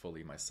can be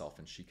fully myself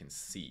and she can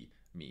see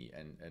me.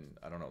 And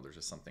I don't know, there's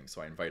just something.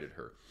 So I invited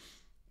her.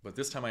 But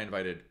this time I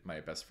invited my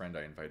best friend,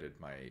 I invited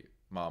my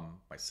mom,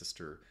 my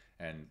sister,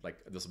 and like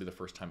this will be the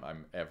first time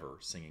I'm ever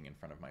singing in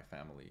front of my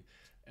family.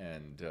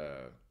 And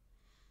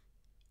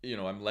you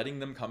know, I'm letting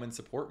them come and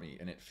support me,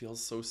 and it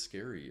feels so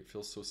scary. It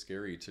feels so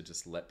scary to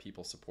just let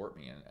people support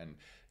me. And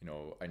you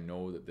know, I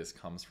know that this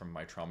comes from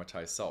my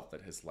traumatized self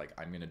that has like,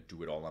 I'm going to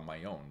do it all on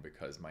my own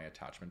because my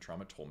attachment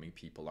trauma told me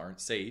people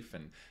aren't safe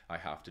and I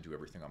have to do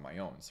everything on my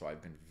own. So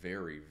I've been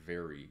very,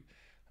 very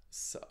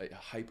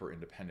hyper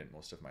independent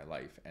most of my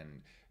life.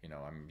 And, you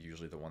know, I'm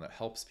usually the one that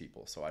helps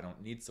people, so I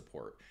don't need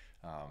support.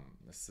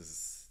 This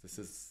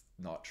is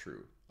not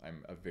true.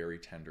 I'm a very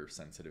tender,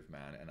 sensitive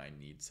man, and I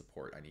need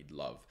support. I need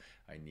love.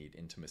 I need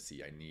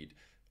intimacy. I need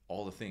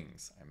all the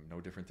things. I'm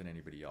no different than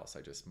anybody else.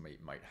 I just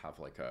might have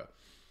like a,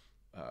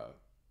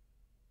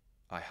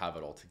 I have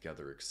it all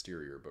together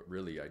exterior, but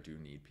really I do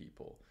need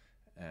people.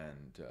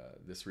 And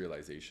this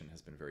realization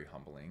has been very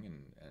humbling,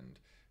 and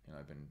you know,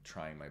 I've been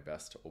trying my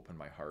best to open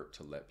my heart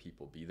to let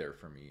people be there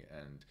for me,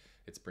 and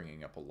it's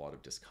bringing up a lot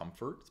of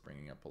discomfort. It's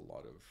bringing up a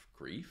lot of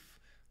grief,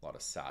 a lot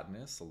of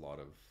sadness, a lot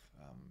of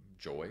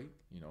joy,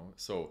 you know.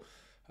 So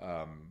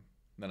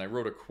then I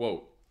wrote a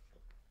quote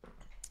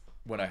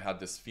when I had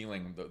this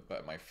feeling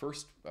that my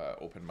first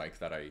open mic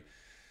that I,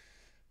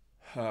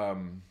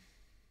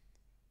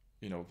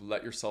 you know,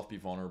 let yourself be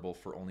vulnerable,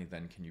 for only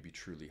then can you be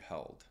truly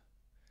held.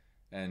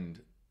 And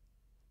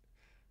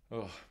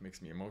oh, it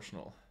makes me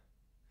emotional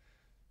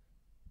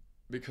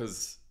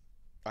because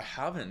I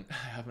haven't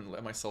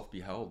let myself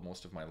be held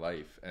most of my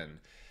life. And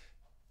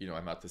you know,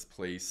 I'm at this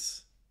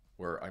place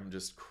where I'm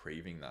just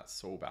craving that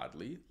so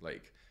badly.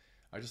 Like,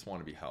 I just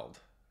want to be held.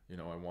 You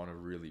know, I want to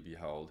really be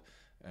held,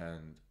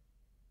 and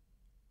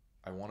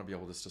I want to be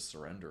able just to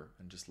surrender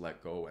and just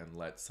let go and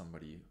let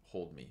somebody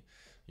hold me,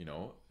 you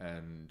know.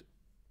 And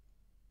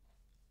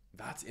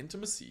that's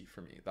intimacy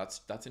for me. That's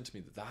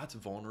intimacy. That's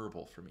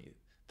vulnerable for me.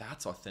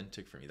 That's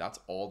authentic for me. That's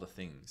all the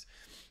things,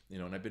 you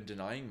know. And I've been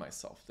denying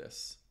myself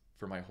this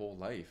for my whole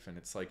life, and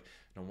it's like,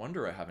 no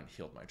wonder I haven't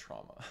healed my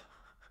trauma.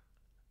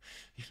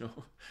 You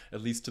know,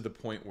 at least to the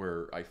point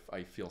where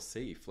I feel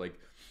safe. Like,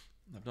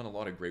 I've done a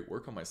lot of great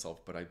work on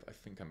myself, but I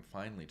think I'm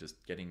finally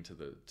just getting to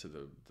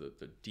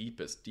the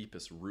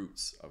deepest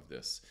roots of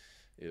this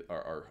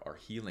are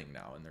healing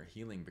now. And they're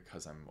healing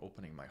because I'm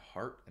opening my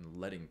heart and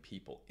letting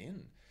people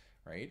in,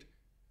 right?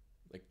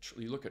 Like,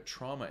 you look at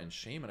trauma and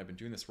shame, and I've been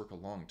doing this work a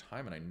long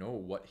time, and I know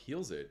what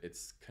heals it.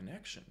 It's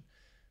connection,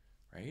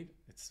 right?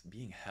 It's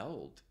being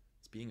held.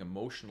 It's being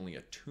emotionally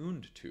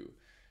attuned to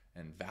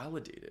and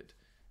validated.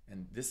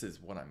 And this is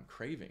what I'm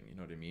craving, you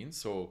know what I mean?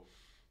 So,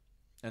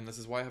 and this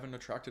is why I haven't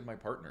attracted my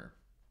partner.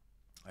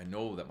 I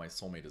know that my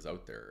soulmate is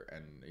out there,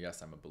 and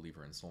yes, I'm a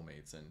believer in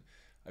soulmates, and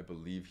I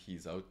believe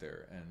he's out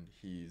there, and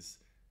he's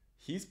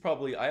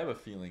probably, I have a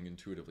feeling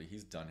intuitively,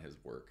 he's done his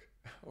work,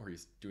 or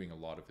he's doing a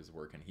lot of his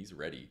work, and he's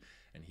ready,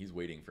 and he's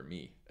waiting for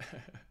me,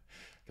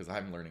 because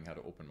I'm learning how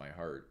to open my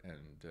heart.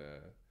 And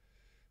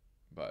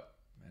but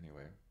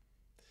anyway,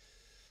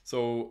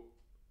 so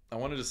I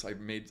want to just, I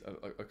made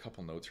a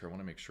couple notes here. I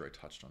want to make sure I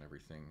touched on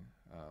everything.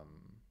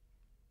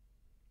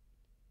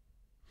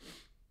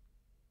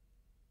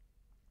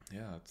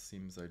 Yeah, it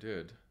seems I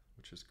did,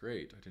 which is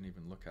great. I didn't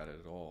even look at it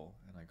at all,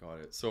 and I got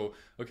it. So,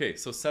 okay,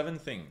 so 7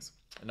 things.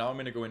 Now I'm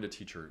going to go into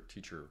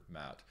teacher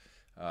Matt.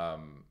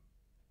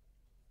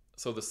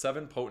 So the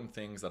 7 potent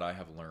things that I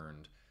have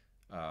learned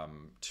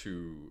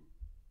to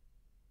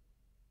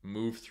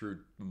move through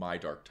my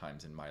dark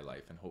times in my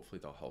life, and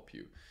hopefully they'll help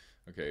you.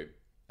 Okay.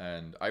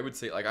 And I would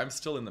say, like, I'm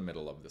still in the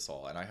middle of this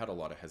all, and I had a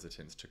lot of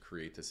hesitance to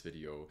create this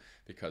video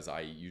because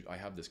I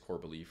have this core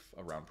belief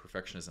around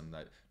perfectionism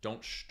that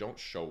don't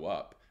show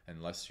up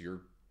unless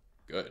you're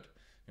good.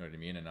 You know what I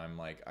mean? And I'm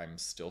like, I'm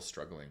still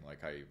struggling.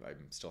 Like,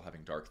 I'm still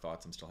having dark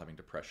thoughts. I'm still having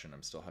depression.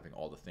 I'm still having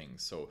all the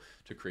things. So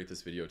to create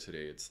this video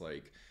today, it's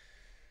like,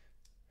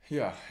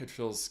 yeah, it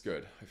feels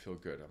good. I feel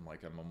good.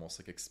 I'm almost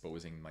like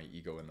exposing my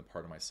ego and the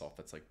part of myself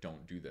that's like,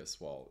 don't do this.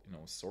 Well, you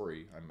know,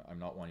 sorry, I'm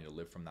not wanting to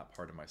live from that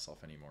part of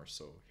myself anymore.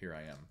 So here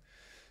I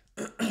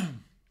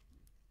am.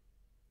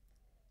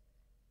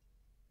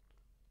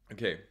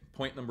 Okay,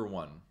 point number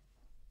 1.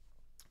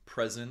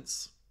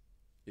 Presence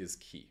is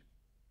key.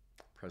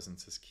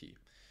 Presence is key.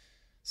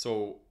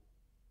 So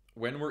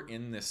when we're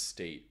in this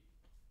state,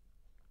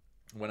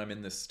 when I'm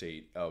in this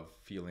state of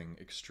feeling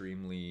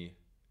extremely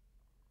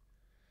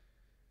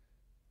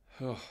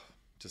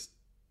just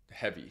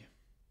heavy,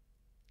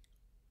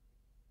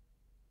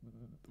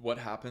 what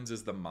happens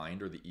is the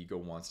mind or the ego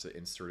wants to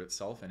insert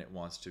itself, and it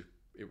wants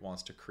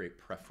to create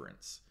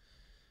preference,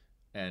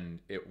 and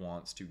it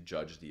wants to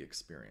judge the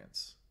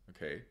experience.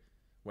 Okay?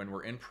 When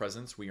we're in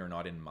presence, we are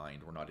not in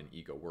mind, we're not in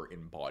ego, we're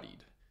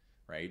embodied,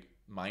 right?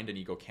 Mind and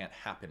ego can't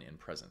happen in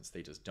presence.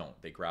 They just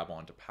don't. They grab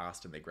onto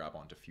past and they grab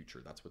onto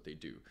future. That's what they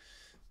do.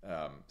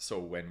 So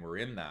when we're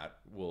in that,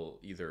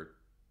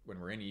 when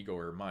we're in ego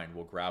or mind,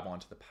 we'll grab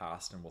onto the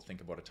past and we'll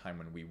think about a time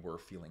when we were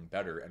feeling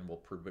better, and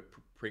we'll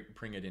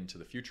bring it into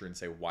the future and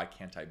say, why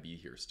can't I be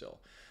here still?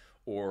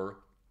 Or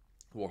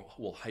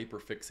we'll hyper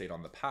fixate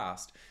on the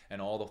past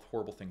and all the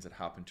horrible things that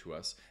happened to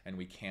us, and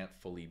we can't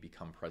fully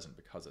become present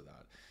because of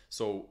that.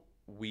 So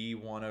we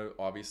want to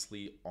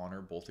obviously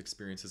honor both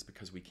experiences,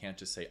 because we can't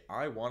just say,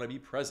 I want to be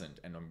present,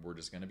 and we're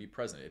just going to be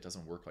present. It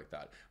doesn't work like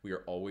that. We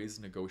are always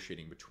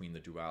negotiating between the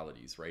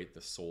dualities, right?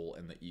 The soul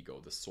and the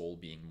ego. The soul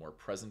being more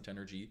present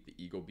energy, the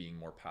ego being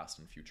more past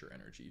and future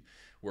energy.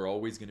 We're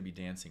always going to be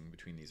dancing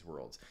between these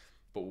worlds.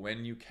 But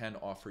when you can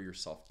offer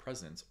yourself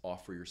presence,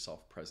 offer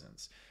yourself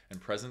presence. And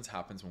presence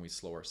happens when we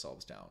slow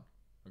ourselves down.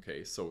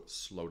 Okay, so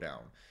slow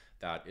down.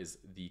 That is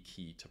the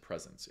key to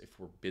presence. If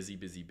we're busy,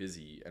 busy,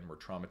 busy, and we're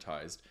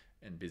traumatized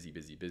and busy,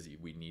 busy, busy,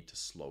 we need to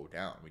slow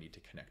down. We need to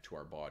connect to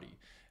our body.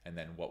 And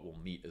then what we'll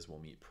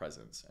meet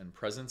presence. And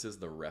presence is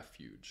the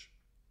refuge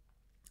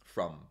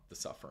from the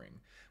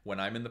suffering. When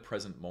I'm in the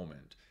present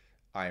moment,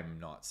 I'm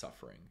not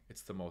suffering.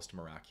 It's the most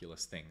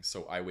miraculous thing.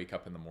 So I wake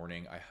up in the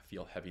morning, I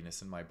feel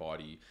heaviness in my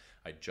body,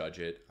 I judge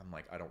it, I'm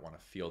like, I don't want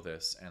to feel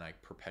this, and I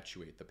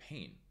perpetuate the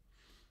pain.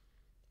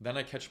 Then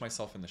I catch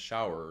myself in the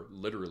shower,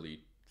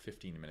 literally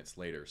 15 minutes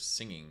later,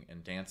 singing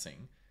and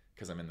dancing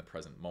because I'm in the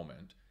present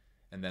moment.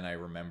 And then I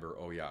remember,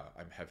 oh yeah,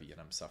 I'm heavy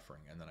and I'm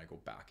suffering. And then I go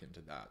back into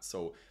that.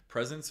 So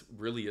presence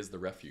really is the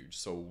refuge.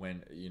 So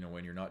when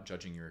you're not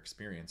judging your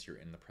experience, you're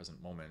in the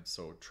present moment.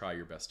 So try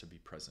your best to be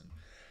present.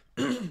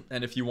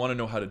 And if you want to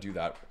know how to do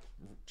that,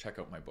 check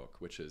out my book,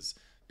 which is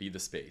Be the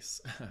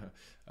Space.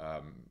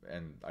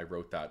 And I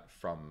wrote that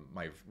from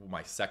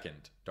my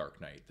second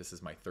dark night. This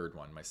is my third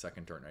one. My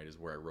second dark night is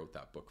where I wrote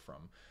that book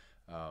from.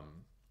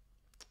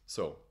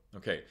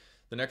 Okay.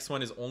 The next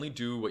one is only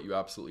do what you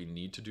absolutely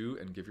need to do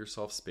and give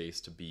yourself space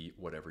to be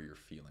whatever you're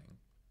feeling.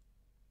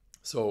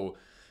 So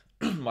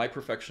my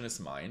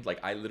perfectionist mind, like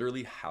I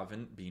literally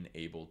haven't been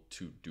able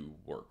to do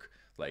work.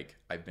 Like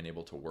I've been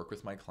able to work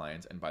with my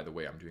clients. And by the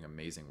way, I'm doing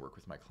amazing work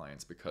with my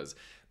clients because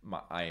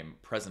I am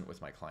present with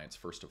my clients,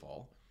 first of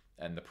all.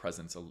 And the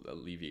presence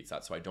alleviates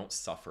that. So I don't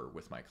suffer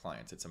with my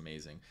clients. It's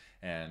amazing.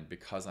 And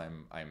because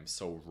I'm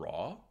so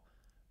raw,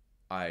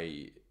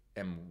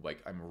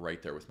 I'm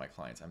right there with my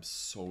clients. I'm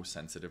so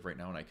sensitive right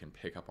now, and I can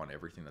pick up on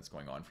everything that's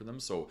going on for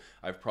them. So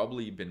I've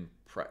probably been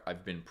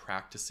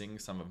practicing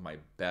some of my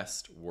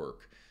best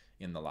work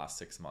in the last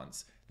 6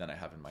 months than I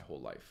have in my whole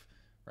life,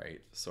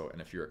 right? So,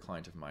 and if you're a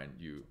client of mine,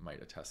 you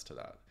might attest to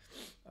that.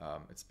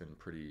 It's been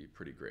pretty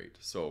great.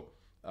 So,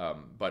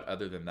 but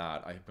other than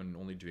that, I've been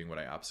only doing what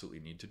I absolutely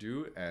need to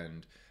do,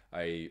 and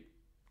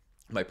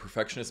my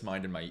perfectionist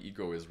mind and my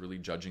ego is really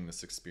judging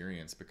this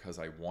experience because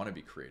I want to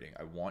be creating.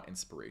 I want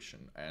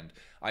inspiration, and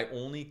I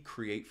only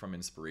create from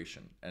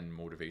inspiration and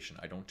motivation.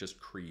 I don't just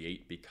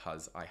create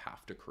because I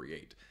have to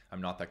create.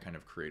 I'm not that kind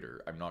of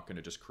creator. I'm not going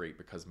to just create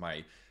because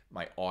my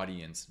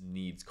audience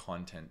needs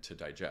content to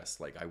digest.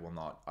 Like I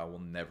will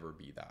never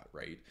be that,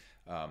 right?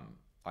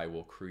 I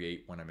will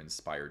create when I'm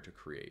inspired to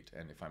create.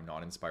 And if I'm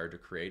not inspired to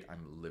create,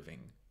 I'm living,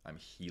 I'm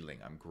healing,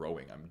 I'm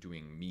growing, I'm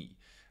doing me.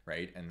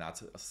 Right? And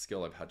that's a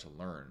skill I've had to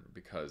learn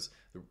because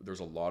there's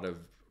a lot of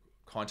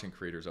content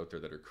creators out there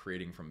that are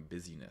creating from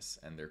busyness,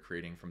 and they're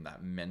creating from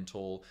that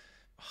mental,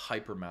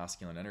 hyper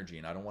masculine energy.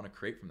 And I don't want to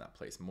create from that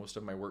place. Most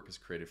of my work is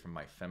created from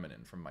my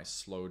feminine, from my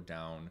slowed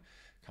down,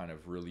 kind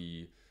of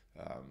really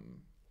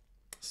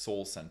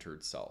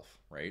soul-centered self,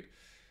 right?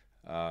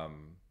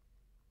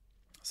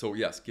 So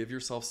yes, give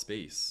yourself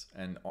space.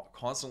 And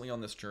constantly on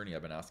this journey,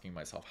 I've been asking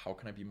myself, how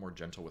can I be more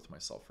gentle with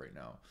myself right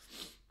now?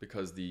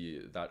 Because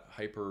that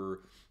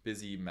hyper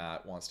busy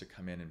Matt wants to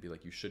come in and be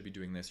like, you should be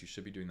doing this, you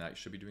should be doing that, you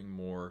should be doing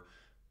more.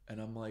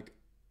 And I'm like,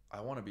 I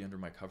want to be under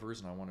my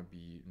covers and I want to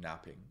be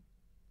napping.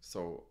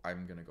 So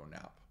I'm going to go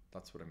nap.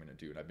 That's what I'm going to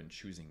do. And I've been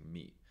choosing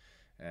me.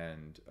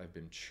 And I've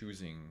been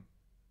choosing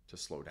to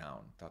slow down.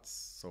 That's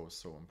so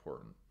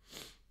important.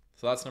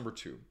 So that's number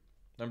 2.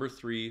 Number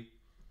 3,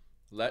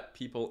 let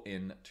people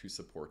in to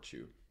support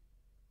you.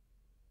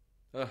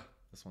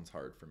 This one's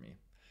hard for me.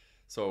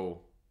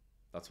 So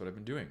that's what I've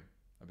been doing.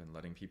 I've been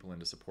letting people in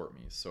to support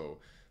me. So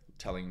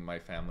telling my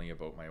family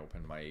about my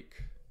open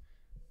mic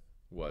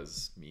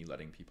was me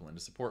letting people in to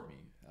support me.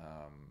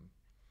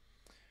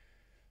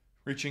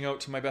 Reaching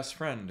out to my best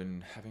friend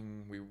and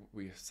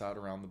we sat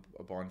around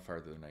a bonfire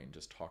the other night and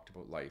just talked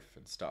about life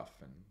and stuff,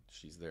 and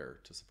she's there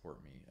to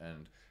support me.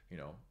 And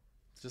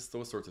just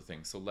those sorts of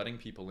things. So letting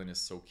people in is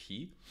so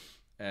key.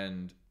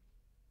 And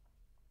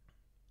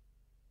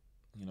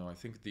I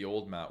think the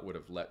old Matt would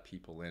have let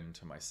people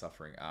into my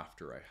suffering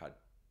after I had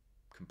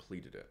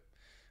completed it,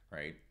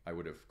 right? I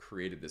would have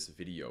created this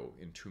video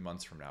in 2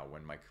 months from now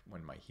when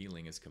my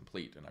healing is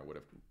complete, and I would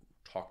have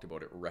talked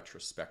about it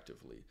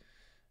retrospectively.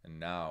 And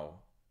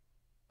now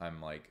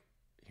I'm like,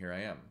 here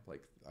I am.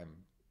 Like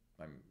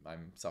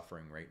I'm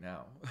suffering right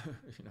now.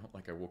 You know,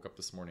 like I woke up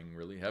this morning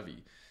really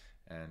heavy,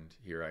 and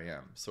here I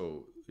am.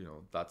 So, you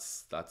know,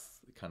 that's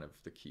kind of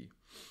the key.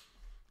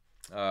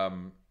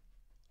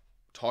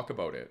 Talk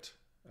about it.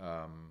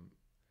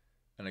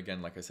 And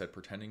again, like I said,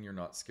 pretending you're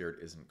not scared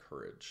isn't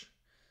courage.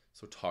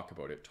 So talk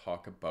about it.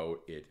 Talk about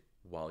it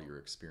while you're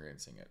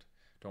experiencing it.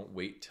 Don't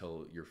wait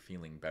till you're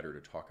feeling better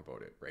to talk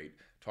about it, right?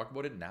 Talk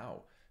about it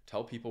now.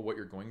 Tell people what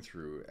you're going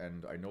through.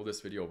 And I know this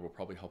video will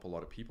probably help a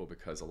lot of people,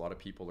 because a lot of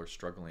people are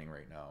struggling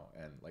right now,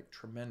 and like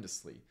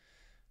tremendously.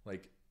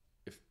 Like,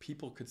 if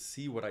people could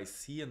see what I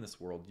see in this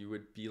world, you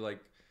would be like,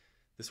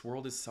 this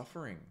world is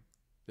suffering.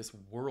 This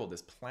world,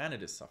 this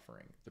planet is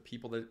suffering. The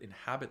people that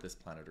inhabit this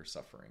planet are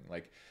suffering.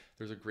 Like,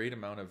 there's a great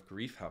amount of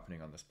grief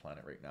happening on this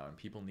planet right now, and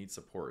people need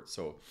support.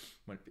 So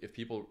if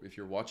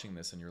you're watching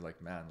this and you're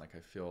like, man, like I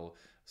feel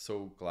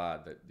so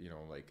glad that, you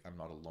know, like I'm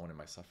not alone in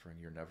my suffering.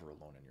 You're never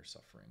alone in your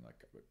suffering.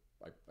 Like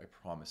I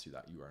promise you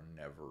that you are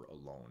never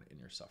alone in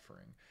your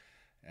suffering.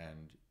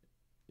 And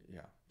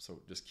yeah,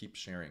 so just keep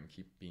sharing,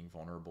 keep being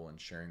vulnerable and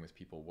sharing with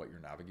people what you're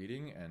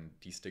navigating, and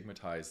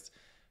destigmatize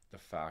the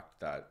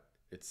fact that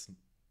it's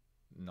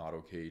not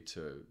okay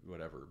to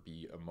whatever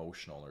be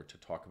emotional, or to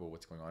talk about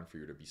what's going on for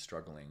you, to be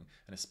struggling.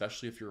 And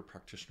especially if you're a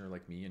practitioner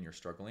like me and you're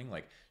struggling,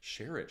 like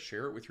share it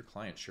with your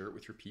clients, share it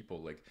with your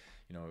people. Like,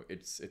 you know,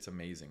 it's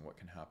amazing what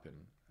can happen.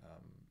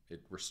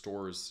 It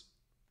restores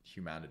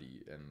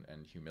humanity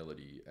and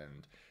humility,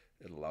 and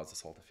it allows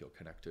us all to feel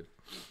connected.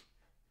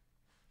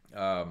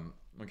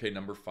 Okay,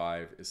 number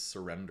 5 is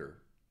surrender.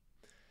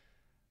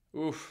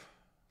 Oof,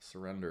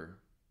 surrender.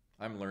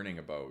 I'm learning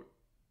about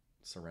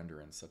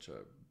surrender in such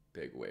a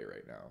big way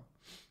right now.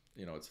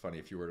 You know, it's funny,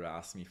 if you were to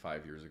ask me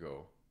 5 years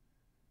ago,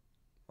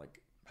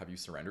 like, have you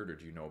surrendered, or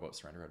do you know about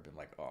surrender? I'd been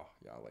like, oh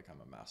yeah, like I'm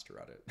a master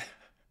at it.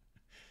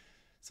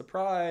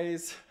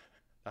 Surprise!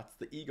 That's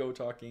the ego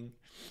talking.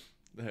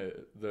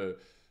 The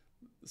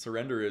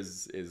surrender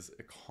is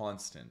a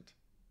constant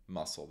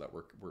muscle that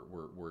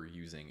we're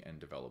using and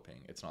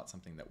developing. It's not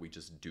something that we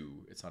just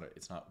do. It's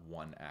not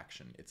one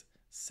action. It's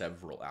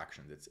several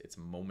actions. It's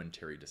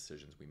momentary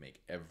decisions we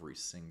make every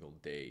single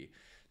day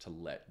to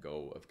let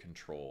go of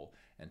control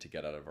and to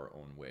get out of our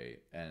own way.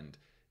 And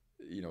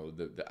you know,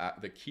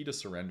 the key to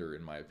surrender,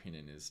 in my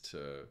opinion, is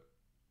to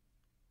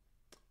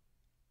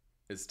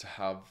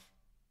have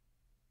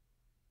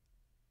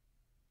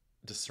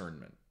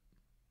discernment.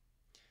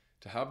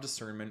 To have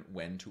discernment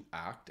when to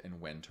act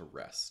and when to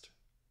rest.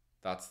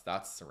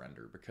 That's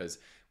surrender, because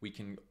we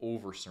can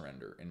over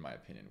surrender, in my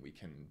opinion. We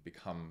can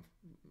become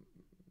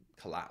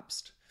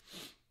collapsed,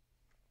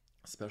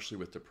 especially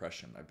with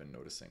depression. I've been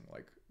noticing,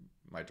 like,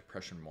 my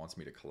depression wants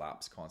me to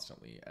collapse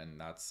constantly, and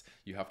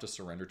you have to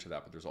surrender to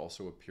that. But there's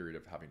also a period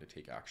of having to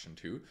take action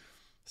too.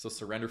 So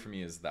surrender for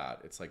me is that.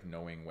 It's like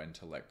knowing when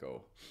to let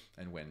go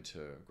and when to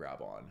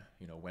grab on,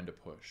 you know, when to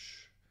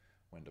push,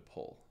 when to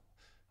pull.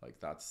 Like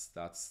that's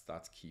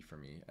key for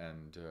me.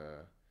 And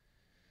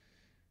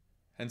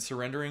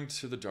surrendering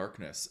to the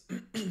darkness.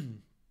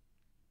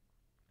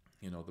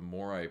 You know, the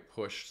more I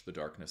push the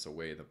darkness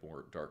away, the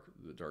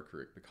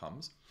darker it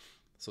becomes.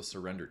 So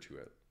surrender to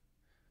it.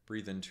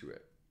 Breathe into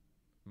it.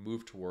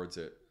 Move towards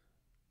it.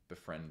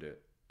 Befriend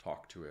it.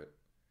 Talk to it.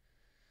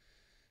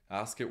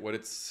 Ask it what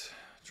it's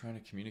trying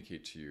to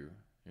communicate to you.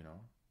 You know,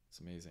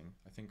 it's amazing.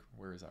 I think,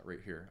 where is that?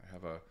 Right here. I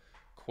have a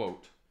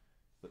quote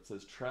that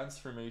says,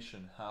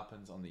 transformation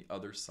happens on the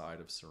other side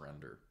of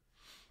surrender.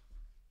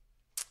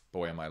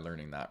 Boy, am I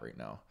learning that right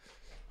now.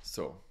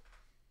 So,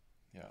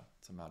 yeah,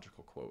 it's a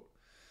magical quote.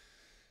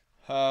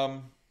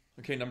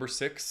 Okay, number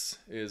 6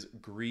 is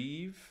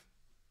grieve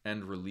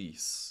and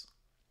release.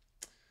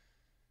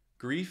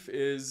 Grief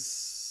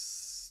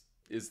that's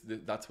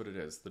what it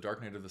is. The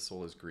dark night of the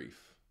soul is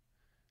grief.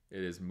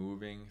 It is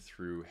moving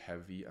through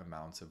heavy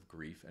amounts of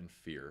grief and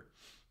fear.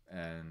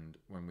 And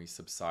when we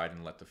subside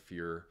and let the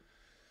fear,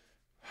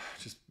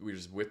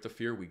 with the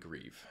fear, we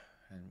grieve.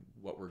 And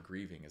what we're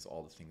grieving is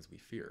all the things we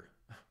fear.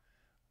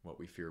 What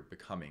we fear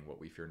becoming,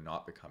 what we fear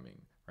not becoming,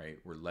 right?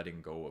 We're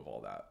letting go of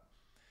all that.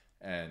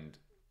 And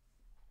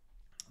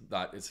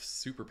that is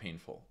super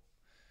painful,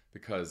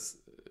 because,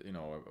 you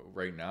know,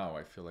 right now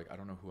I feel like I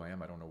don't know who I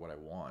am. I don't know what I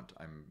want.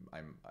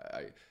 I'm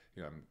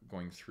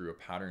going through a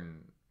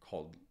pattern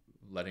called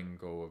letting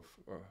go of,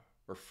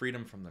 or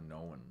freedom from the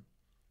known.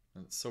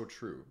 And it's so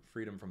true.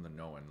 Freedom from the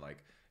known,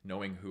 like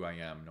knowing who I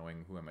am,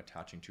 knowing who I'm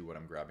attaching to, what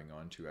I'm grabbing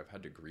onto. I've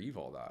had to grieve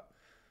all that.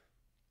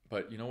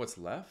 But you know what's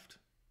left?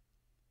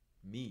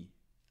 Me.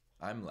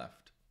 I'm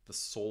left. The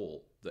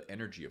soul, the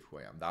energy of who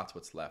I am. That's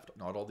what's left.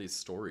 Not all these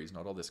stories,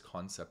 not all this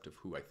concept of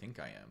who I think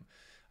I am.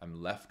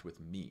 I'm left with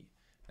me.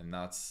 And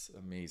that's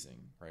amazing,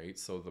 right?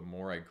 So the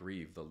more I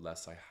grieve, the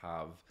less I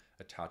have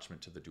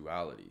attachment to the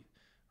duality,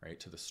 right?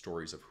 To the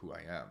stories of who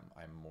I am.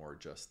 I'm more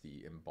just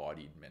the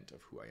embodiment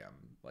of who I am.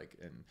 Like,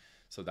 and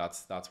so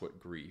that's what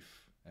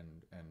grief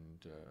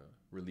and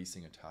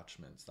releasing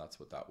attachments, that's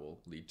what that will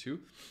lead to.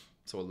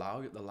 So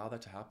allow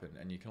that to happen.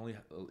 And you can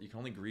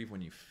only grieve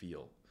when you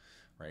feel.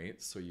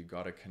 right? So you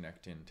got to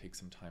connect in, take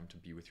some time to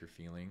be with your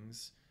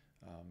feelings,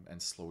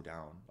 and slow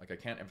down. Like, I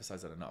can't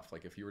emphasize that enough.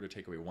 Like, if you were to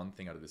take away one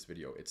thing out of this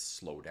video, it's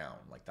slow down.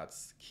 Like,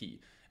 that's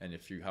key. And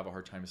if you have a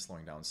hard time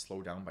slowing down,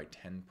 slow down by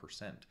 10%,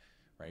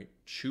 right?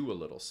 Chew a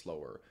little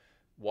slower,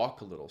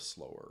 walk a little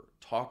slower,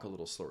 talk a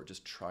little slower.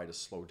 Just try to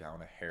slow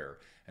down a hair.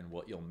 And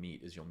what you'll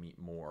meet is you'll meet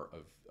more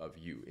of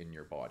you in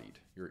your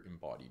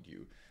embodied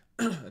you.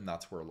 And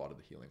that's where a lot of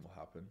the healing will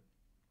happen.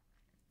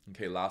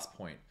 Okay, last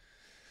point.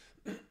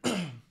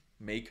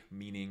 Make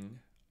meaning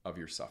of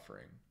your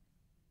suffering.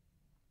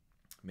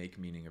 Make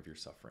meaning of your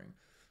suffering.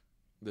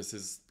 This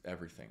is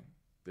everything.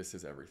 This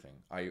is everything.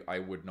 I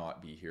would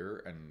not be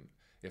here, and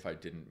if I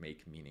didn't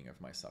make meaning of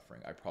my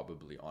suffering, I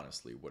probably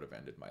honestly would have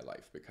ended my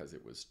life, because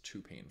it was too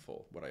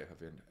painful what I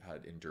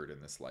had endured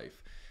in this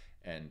life,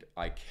 and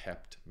I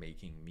kept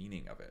making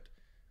meaning of it.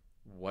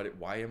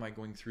 Why am I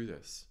going through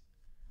this?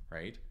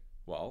 Right?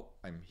 Well,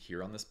 I'm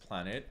here on this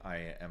planet.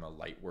 I am a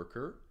light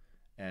worker,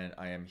 and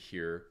I am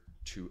here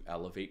to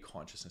elevate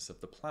consciousness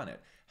of the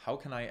planet. How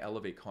can I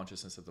elevate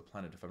consciousness of the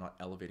planet if I'm not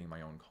elevating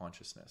my own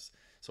consciousness?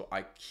 So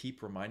I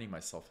keep reminding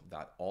myself of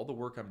that. All the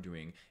work I'm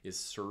doing is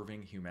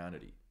serving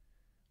humanity,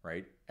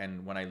 right?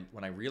 And when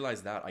I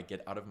realize that, I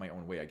get out of my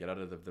own way. I get out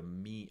of the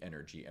me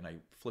energy and I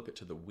flip it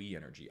to the we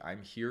energy.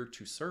 I'm here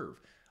to serve.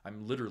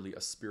 I'm literally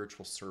a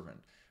spiritual servant,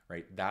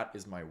 right? That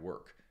is my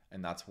work.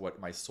 And that's what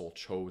my soul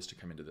chose to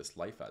come into this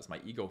life as. My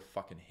ego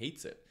fucking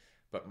hates it,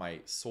 but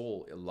my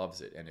soul, it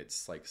loves it. And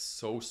it's like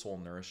so soul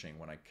nourishing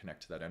when I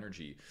connect to that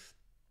energy.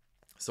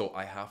 So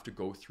I have to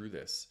go through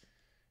this.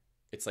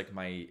 It's like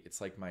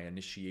my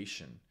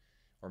initiation,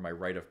 or my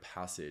rite of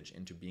passage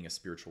into being a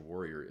spiritual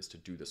warrior, is to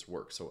do this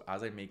work. So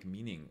as I make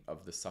meaning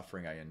of the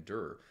suffering I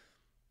endure,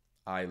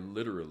 I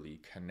literally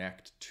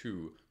connect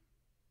to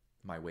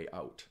my way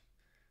out,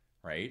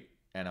 right?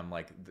 And I'm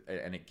like,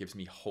 and it gives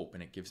me hope,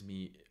 and it gives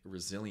me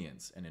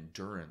resilience and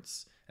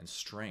endurance and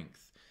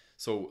strength.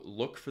 So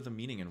look for the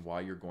meaning in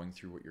why you're going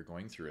through what you're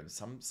going through. And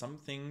some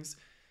things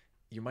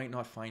you might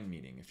not find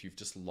meaning. If you've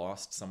just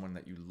lost someone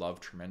that you love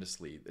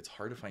tremendously, it's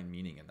hard to find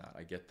meaning in that.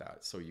 I get that.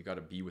 So you got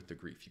to be with the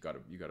grief. You got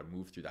to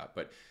move through that.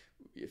 But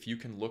if you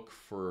can look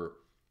for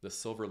the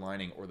silver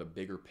lining or the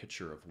bigger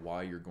picture of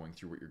why you're going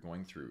through what you're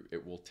going through,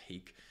 it will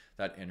take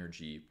that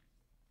energy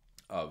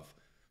of,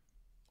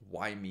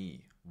 why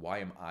me? Why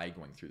am I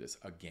going through this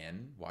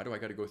again? Why do I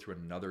got to go through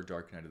another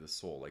dark night of the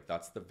soul? Like,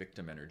 that's the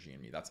victim energy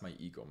in me. That's my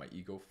ego. My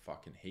ego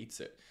fucking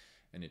hates it.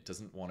 And it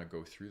doesn't want to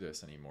go through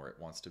this anymore. It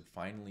wants to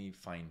finally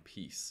find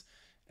peace.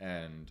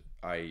 And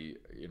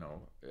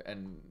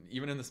and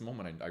even in this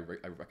moment,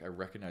 I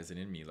recognize it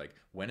in me. Like,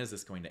 when is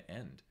this going to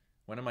end?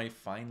 When am I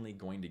finally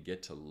going to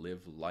get to live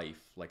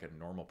life like a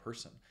normal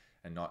person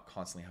and not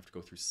constantly have to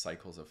go through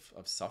cycles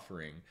of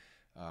suffering?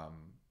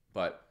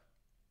 But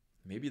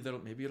maybe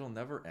it'll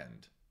never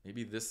end.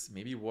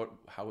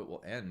 How it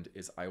will end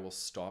is I will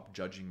stop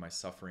judging my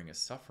suffering as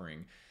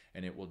suffering,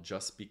 and it will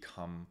just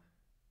become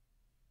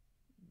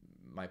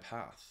my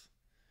path.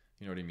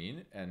 You know what I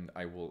mean? And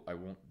I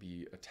won't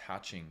be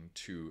attaching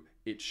to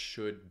it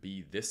should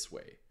be this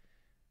way.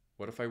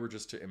 What if I were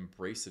just to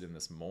embrace it in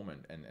this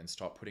moment and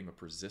stop putting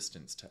up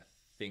resistance to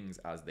things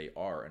as they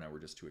are, and I were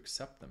just to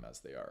accept them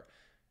as they are?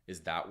 Is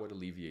that what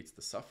alleviates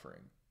the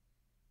suffering?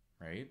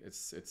 Right?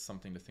 It's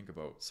something to think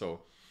about.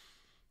 So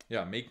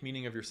yeah, make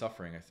meaning of your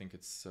suffering. I think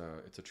it's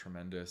a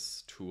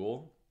tremendous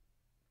tool.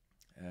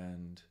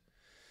 And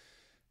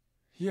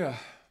yeah,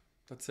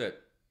 that's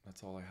it.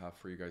 That's all I have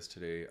for you guys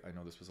today. I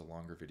know this was a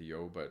longer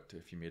video, but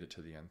if you made it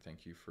to the end,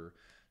 thank you for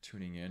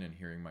tuning in and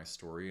hearing my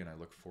story. And I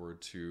look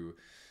forward to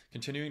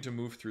continuing to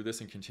move through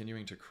this and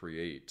continuing to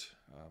create.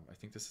 I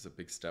think this is a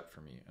big step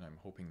for me, and I'm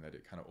hoping that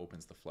it kind of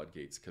opens the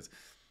floodgates, because,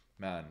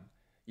 man,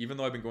 even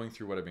though I've been going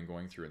through what I've been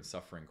going through and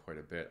suffering quite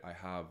a bit,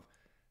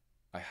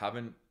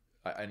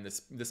 and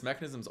this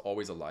mechanism is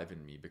always alive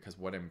in me, because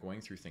what I'm going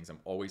through things,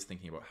 I'm always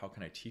thinking about, how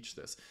can I teach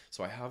this?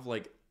 So I have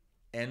like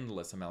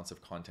endless amounts of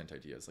content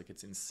ideas. Like,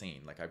 it's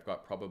insane. Like, I've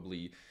got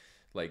probably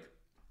like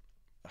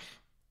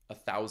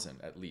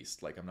 1,000 at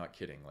least. Like, I'm not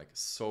kidding. Like,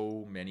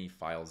 so many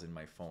files in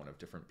my phone of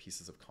different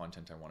pieces of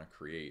content I want to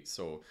create.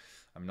 So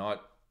I'm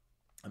not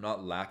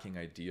lacking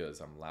ideas.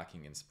 I'm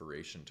lacking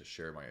inspiration to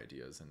share my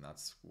ideas, and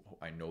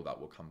I know that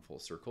will come full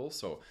circle.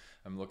 So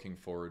I'm looking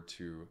forward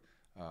to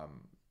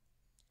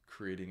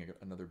creating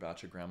another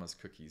batch of grandma's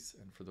cookies.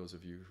 And for those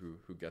of you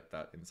who get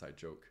that inside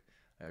joke,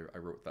 I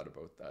wrote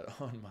about that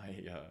on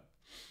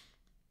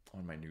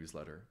my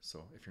newsletter.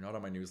 So if you're not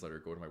on my newsletter,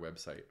 go to my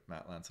website,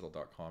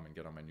 mattlansettle.com, and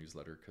get on my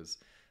newsletter, because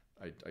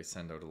I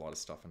send out a lot of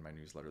stuff in my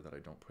newsletter that I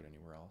don't put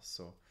anywhere else.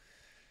 So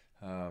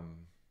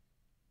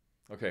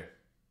okay,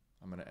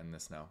 I'm gonna end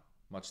this now.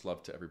 Much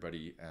love to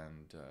everybody,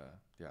 and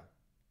yeah,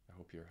 I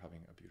hope you're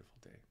having a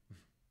beautiful day.